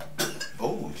 Charger.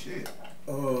 Oh shit.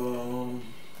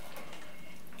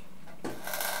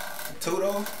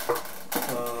 2-door?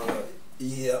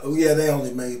 Yeah, they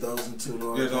only made those in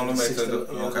 2-door. Yeah, they only made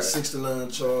 2-door. Okay.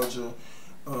 69 Charger,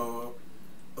 a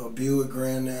Buick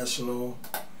Grand National,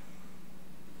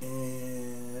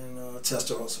 and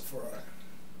Testarossa Ferrari.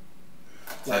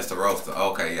 Testarossa,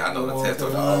 okay, yeah, I know the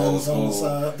Testarossa. Old school.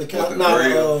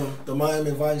 The Miami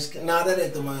Vice. That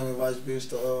ain't the Miami Vice bitch.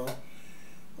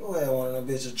 Who had one of them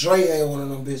bitches? Dre had one of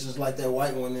them bitches, like that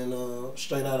white one in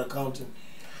Straight Outta Compton.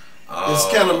 It's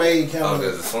kind of made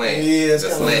there's a slant. Yeah, it's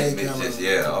kind of made bitches.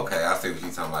 Yeah, okay, I see what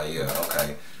you talking about. Yeah,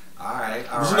 okay. All right.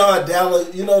 You know how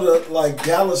Dallas, you know the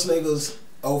Dallas niggas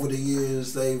over the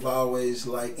years, they've always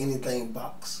like anything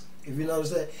box. If you notice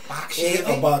that.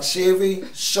 A box Chevy,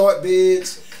 short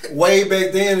beds. Way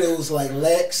back then, it was like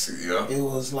Lex. Yeah. It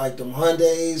was like them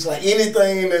Hyundais. Like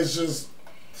anything that's just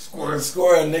square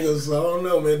niggas. I don't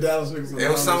know, man. Dallas niggas. It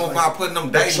was something about putting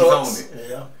them Dayton's on it.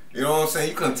 Yeah. You know what I'm saying?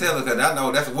 You couldn't tell it because I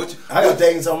know that's what you. I got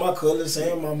Dayton's on my colors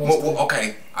and my Mustang.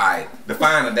 Okay, all right.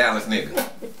 Define a Dallas nigga.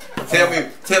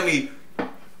 Tell me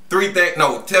 3 things.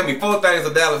 No, tell me 4 things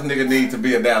a Dallas nigga needs to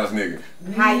be a Dallas nigga.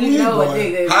 How you know a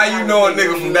nigga? How you know a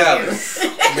nigga from Dallas?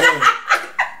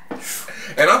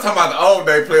 And I'm talking about the old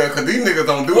day player because these niggas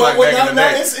don't do back in the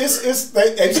day. It's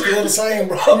they still the same,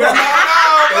 bro. You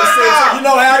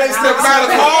know how they still the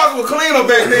cars were cleaner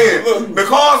back then. The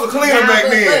cars were cleaner back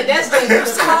then. That's the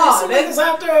car. Niggas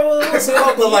out there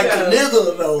but like the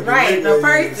nigga though. Right, the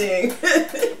person.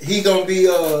 He gonna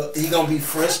be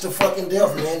fresh to fucking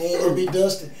death, man. He ain't gonna be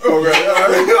dusty.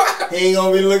 Okay, he ain't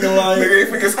gonna be looking like nigga.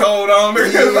 If it gets cold on,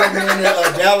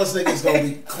 nigga. A Dallas nigga's gonna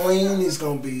be clean. He's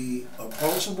gonna be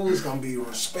approachable. He's gonna be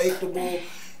respectable.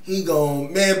 He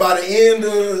gon' man, by the end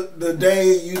of the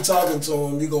day you talking to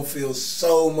him, you gonna feel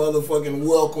so motherfucking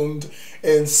welcomed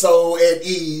and so at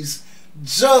ease.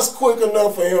 Just quick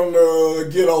enough for him to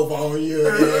get over on you.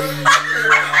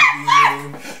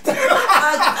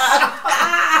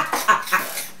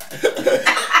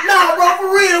 Nah, bro, for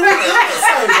real. What you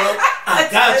say, bro? I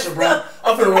got you, bro.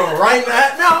 I'm finna run right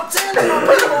now. Now I'm telling you, my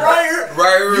people right here.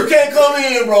 Right here. You can't come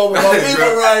in, bro. But my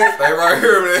people right here. They right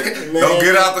here, man. Don't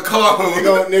get out the car.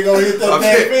 They gonna hit that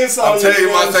damn fence on you. I'm telling you,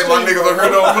 my niggas are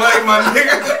here don't play, my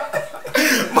nigga.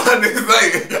 My niggas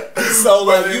like so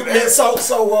like you man, so a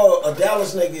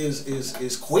Dallas nigga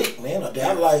is quick, man. A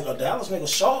Dallas nigga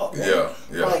sharp, man.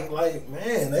 Yeah. Like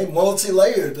man, they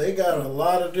multi-layered. They got a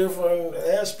lot of different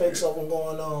aspects of them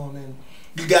going on, and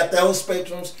you got those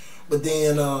spectrums. But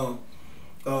then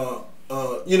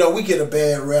you know, we get a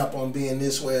bad rap on being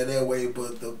this way or that way,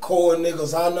 but the core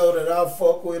niggas I know that I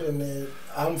fuck with and that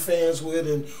I'm fans with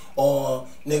and or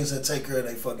niggas that take care of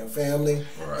their fucking family,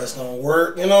 that's gonna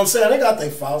work. You know what I'm saying? They got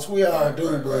their faults, we all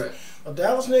do, but a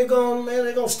Dallas nigga, man,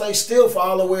 they gonna stay still for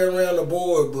all the way around the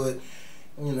board, but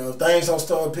you know, if things don't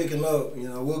start picking up, you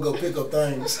know, we'll go pick up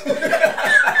things.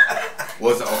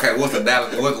 What's the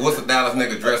Dallas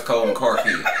nigga dress code and car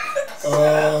key?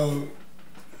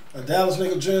 A Dallas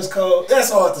nigga dress code?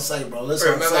 That's hard to say, bro. That's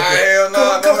hard to say.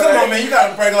 Come on, man. You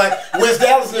gotta break like West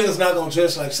Dallas niggas not gonna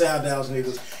dress like South Dallas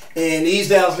niggas, and East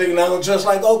Dallas niggas not gonna dress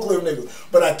like Oak Cliff niggas.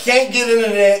 But I can't get into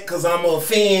that because I'm gonna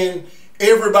offend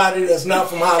everybody that's not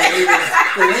from Hollywood.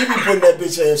 Cause we be putting that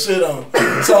bitch ass shit on.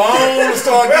 So I don't want to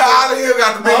start. I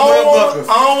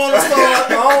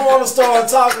don't want to start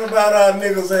talking about our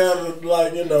niggas have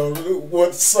like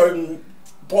what certain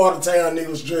part of town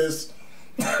niggas dress.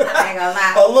 I ain't gonna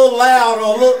lie. A little loud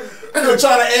or a little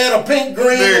try to add a pink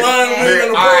green line.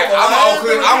 I'm Oak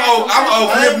Cliff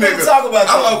nigga.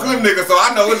 I'm Oak Cliff nigga, so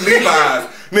I know it's Levi's.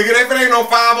 Nigga, if it ain't no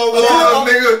 501,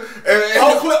 nigga.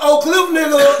 Oak Cliff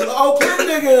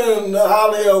nigga, and the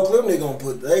Holly Oak Cliff nigga gonna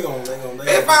put. They gonna.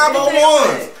 It's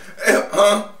 501s.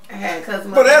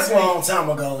 But that's a long time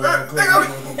ago. Nigga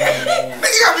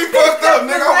got me fucked up,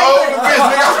 nigga. I'm old as bitch,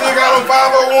 nigga. I still got on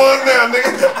 501 now,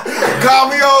 nigga. Call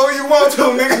me old if you want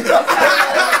to, nigga.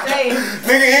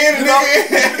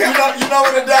 You know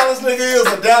what a Dallas nigga is?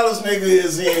 A Dallas nigga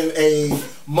is in a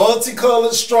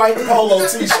multicolored striped polo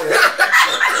t-shirt.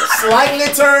 Slightly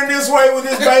turned this way with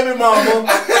his baby mama.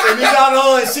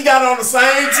 And she got on the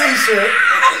same t-shirt.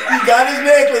 He got his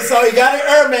necklace, so he got an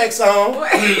Air Max on.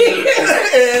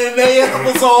 And they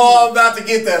was all about to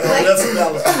get that on. That's a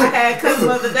Dallas. I had a couple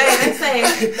of the day. They say,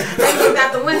 they looked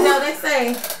out the window, they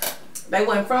say, they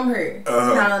went from her.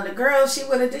 Now the girl, she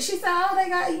said, oh, they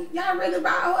got, y'all really buy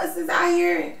horses out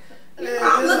here.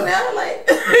 I'm looking at her like,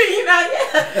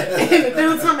 And the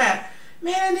dude talking about,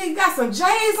 man, they got some J's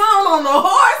on the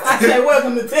horse. I said,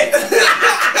 welcome to Texas.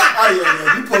 Oh,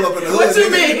 yeah. You pull up in the hood. What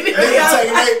you mean?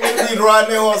 Niggas be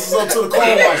riding their horses up to the car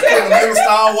wash. Putting them in the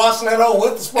style, washing that hoe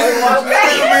with the spray wash.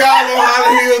 Niggas be all on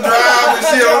Holly Hill Drive and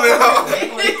shit on that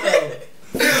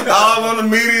all on the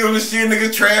media and the shit,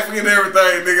 nigga, traffic and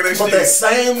everything, nigga. But that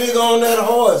same nigga on that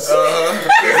horse. Same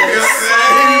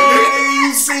nigga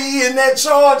you see in that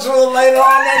Charger later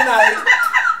on that night.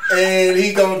 And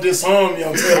he gonna disarm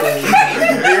you, I'm telling you.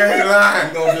 He ain't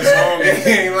lying. He gonna disarm you.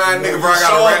 He ain't lying. Nigga probably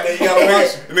got a rap.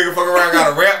 Nigga fucking around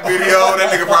got a rap video.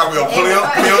 That nigga probably a pimp.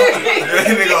 That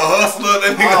nigga a hustler.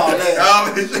 That nigga all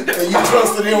this shit. And you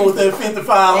trusted him with that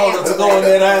 5,500 to go in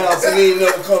that house and he ain't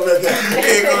never come back there.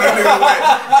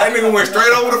 That nigga went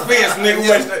straight over the fence.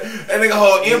 That nigga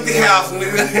whole empty house,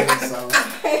 nigga.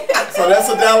 So So that's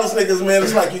a Dallas niggas, man.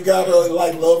 It's like you gotta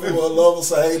like love him or love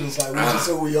us or hate us. Like we just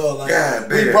who we are. Like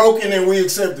we broken and we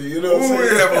accept it. You know what I'm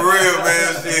saying? Yeah, for real,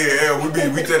 man. Shit, yeah,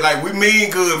 we just like we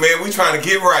mean good, man. We trying to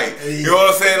get right. You know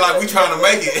what I'm saying? Like we trying to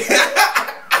make it.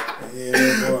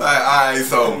 Yeah, boy. All right.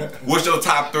 So, what's your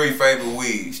top 3 favorite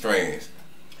weed strains?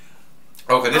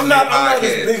 Okay, this is your podcast. I'm not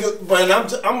as big, but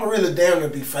I'm really damn to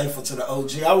be faithful to the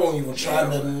OG. I won't even try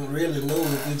nothing really new.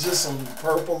 If it's just some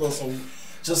purple or some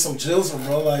jizzle,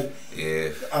 bro. Like,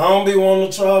 I don't be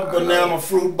wanting to try banana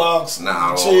fruit box,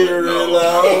 cherry. Like,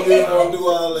 I don't be want to do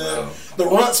all that. The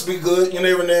runts be good, you know,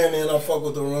 every now and then I fuck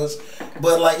with the runts.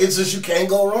 But like, it's just you can't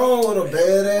go wrong with a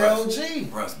bad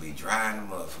OG. Runts be dry in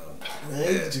the motherfucker. Man,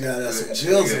 you gotta have some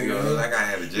jizzle, man. Like I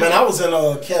have a jizzle. Man, I was in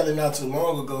Cali not too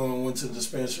long ago and went to the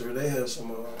dispensary. They had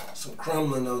some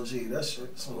Kremlin OG. That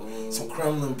shit, some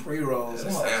Kremlin pre-rolls.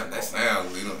 That sounds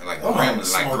like Kremlin, like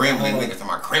Gremlin. Niggas talking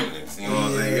about Kremlins. You know what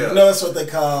I'm saying? You know, that's what they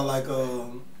call like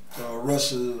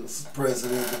Russia's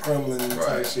president, the Kremlin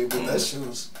type shit. But that shit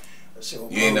was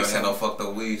you ain't never had no fucked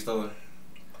up weed story?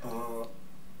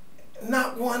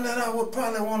 Not one that I would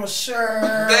probably want to share.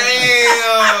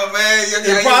 Damn, man.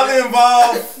 It probably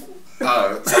involved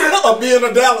being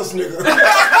a Dallas nigga.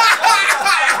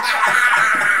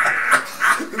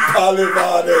 Probably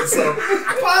involved that, so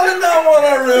probably not one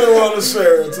I really want to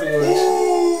share too much.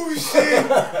 Ooh, shit.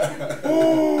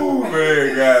 Ooh,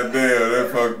 man, goddamn,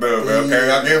 that fucked up, man. Okay,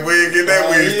 I guess we didn't get that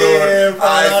weed story. Yeah, I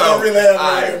don't really have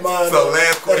that in mind. So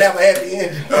last question. Have a happy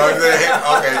ending.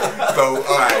 Okay, so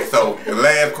all right, so the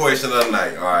last question of the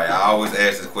night. All right, I always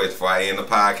ask this question before I end the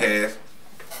podcast.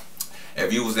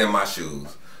 If you was in my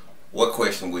shoes, what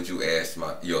question would you ask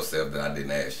yourself that I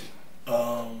didn't ask you?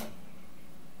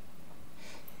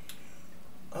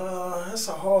 That's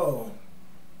a hard one.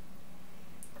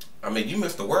 I mean, you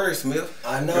missed the wordsmith.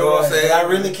 I know, you know what I'm saying? But I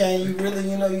really can't. You really,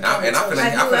 you know, you can't. And I'm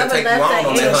finna take you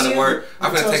on that 100 word.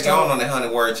 I'm finna take you on that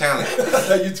 100 word challenge.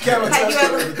 You can't. Have you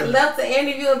ever left the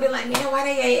interview and been like, man, why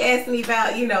they ain't ask me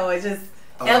about, you know, it just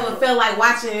ever felt like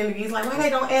watching interviews, like, why they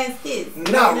don't ask this?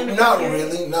 Not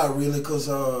really, because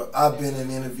I've been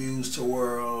in interviews to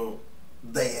where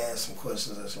they ask some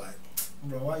questions that's like,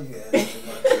 bro, why you asking me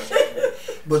about this?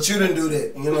 But you didn't do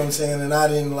that, you know what I'm saying? And I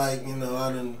didn't like, you know,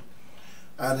 I didn't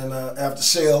have to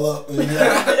shell up and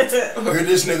here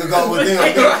this nigga go with them.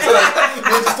 They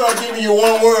just start giving you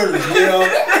one word, you know.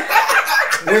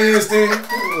 Wednesday,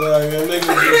 like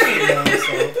nigga just, you know,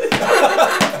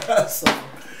 so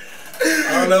I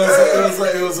don't know,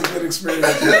 it was a good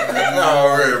experience.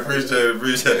 Oh, really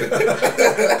appreciate it.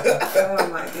 Oh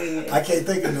my goodness. I can't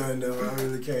think of nothing though. I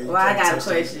really can't. Well, I got a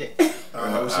question.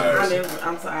 I'm sorry,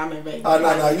 I'm in baby.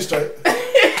 No, you straight.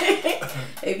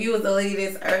 If you was to leave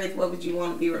this earth, what would you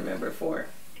want to be remembered for?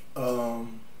 I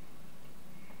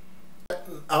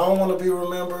don't want to be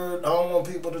remembered. I don't want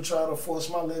people to try to force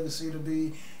my legacy to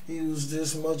be he was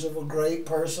this much of a great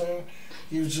person.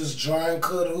 He was just dry and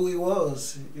cut who he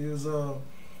was. He was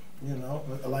you know,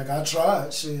 like I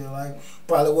tried shit. Like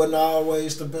probably wasn't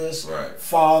always the best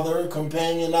father,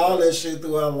 companion, all that shit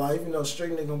throughout life. You know,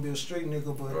 street nigga gonna be a street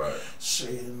nigga, but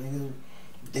shit, nigga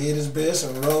did his best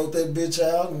and rode that bitch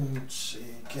out and shit,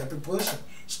 kept it pushing.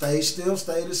 Stayed still,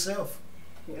 stayed himself.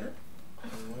 Yeah.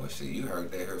 Well, shit, you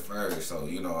heard that her first, so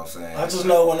you know what I'm saying. I just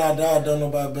know when I die, don't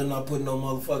nobody better not put no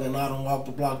motherfucking. I don't walk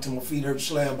the block till my feet hurt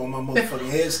slab on my motherfucking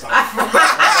headstock.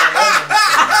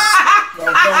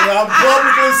 I'm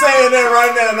publicly saying that right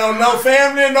now. No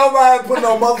family, nobody put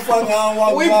no motherfucking. I don't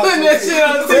walk. We putting that shit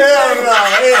on the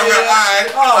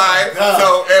Alright.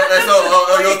 So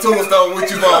your tombstone, what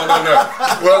you want on there?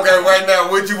 Well, okay, right now,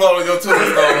 what you want on your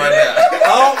tombstone right now?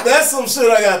 That's some shit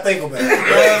I gotta think about. Okay,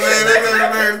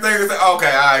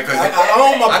 alright. I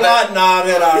own my plot and all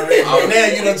that already. Now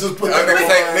you done just put that.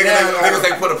 Niggas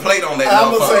say put a plate on that.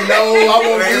 I'm gonna say no. I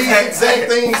want these exact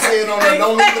things said on there.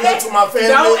 Don't leave it up to my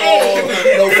family or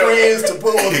no friends to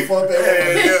put what the fuck they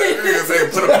want. Say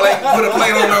put a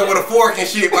plate on there with a fork and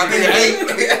shit. My nigga ate.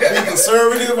 Be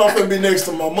conservative. I'm gonna be next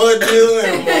to my mud dealer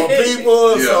and my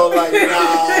people. Yeah. So like,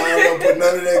 I don't put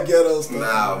none of that ghetto stuff.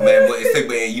 Nah, man. But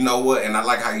you know what? And I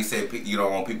like how you said you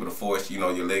don't want people to force, you know,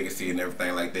 your legacy and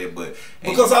everything like that. But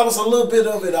because I was a little bit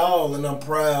of it all, and I'm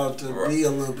proud to be a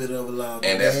little bit of it all.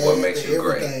 And that's what makes you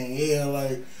great. Yeah,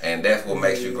 like. And that's what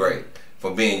makes you great.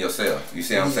 For being yourself. You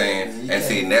see what I'm saying? And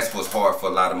see, and that's what's hard for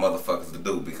a lot of motherfuckers to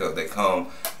do because they come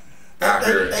out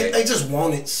here. They just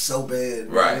want it so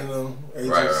bad. Right. You know?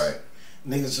 Right.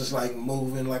 Niggas just like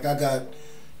moving. Like I got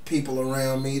people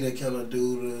around me that kind of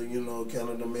do the, you know, kind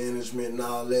of the management and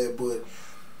all that. But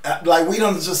like we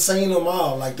done just seen them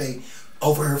all. Like they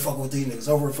over here fucking with these niggas,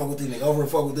 over here fucking with these niggas, over here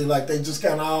fucking with these, like they just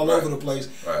kind of all over the place.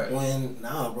 When,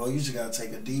 nah, bro, you just gotta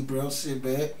take a deep breath, sit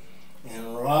back,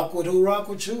 and rock with who rock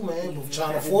with you, man. But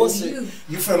trying to force it,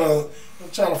 you finna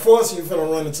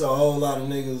run into a whole lot of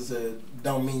niggas that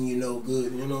don't mean you no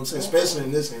good. You know what I'm saying? Especially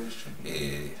in this industry.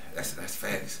 Yeah, that's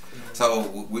facts.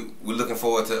 So we're looking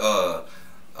forward to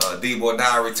D-Boy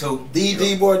Diary 2.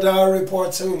 D-Boy Diary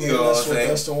Part 2, man. You know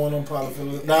That's the one I'm probably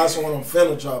finna. That's the one I'm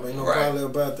finna drop. Ain't no probably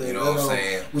about that. You know what I'm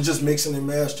saying? We're just mixing and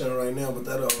mastering right now, but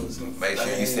that always. Make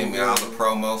sure you send me all the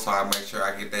promos so I make sure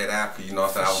I get that out. Cause you know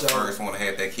what I'm saying? I was the first one to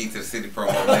have that Key to the City promo.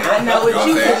 I know what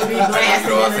you could be blasting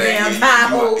in the damn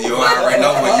Bible. You already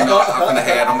know what, you know, I'm finna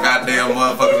have them goddamn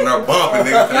motherfuckers in there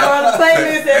bumping, nigga. You're on the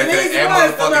playlist at least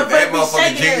once. That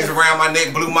motherfucking jeans around my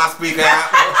neck blew my speaker out.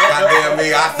 Goddamn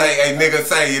me, I say, hey nigga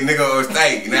say, you nigga or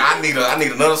stay. Now I need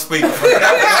another speaker for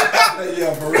that.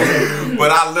 Yeah, for real.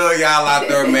 But I love y'all out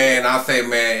there, man. I say,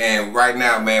 man, and right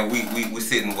now, man, we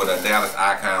sitting with a Dallas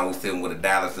icon. We sitting with a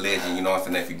Dallas legend. You know what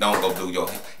I'm saying? If you don't go do your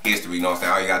history, you know what I'm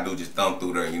saying? All you gotta do is just thumb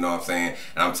through there. You know what I'm saying?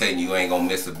 And I'm telling you, you ain't gonna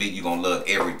miss a beat. You gonna love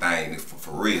everything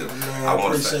for real. Man, I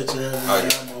appreciate you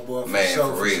having me, my boy. Man,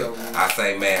 for real. I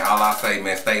say, man, all I say,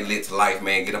 man, stay lit to life,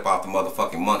 man. Get up off the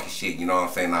motherfucking monkey shit. You know what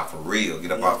I'm saying? Not for real.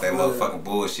 Get up off that motherfucking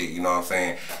bullshit. You know what I'm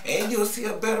saying? And you'll see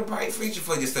a better, bright future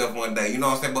for yourself one day. You know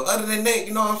what I'm saying? But other than that,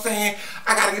 you know what I'm saying?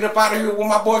 I gotta get up out of here with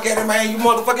my boy Gator, man. You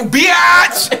motherfucking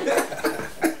bitch!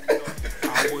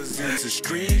 I was into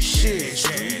street shit,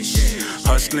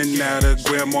 hustling out of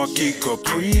Grand Marquis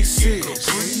Caprices.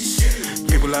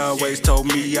 People always told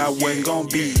me I wasn't gonna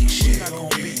be shit,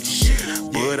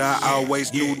 but I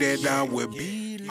always knew that I would be.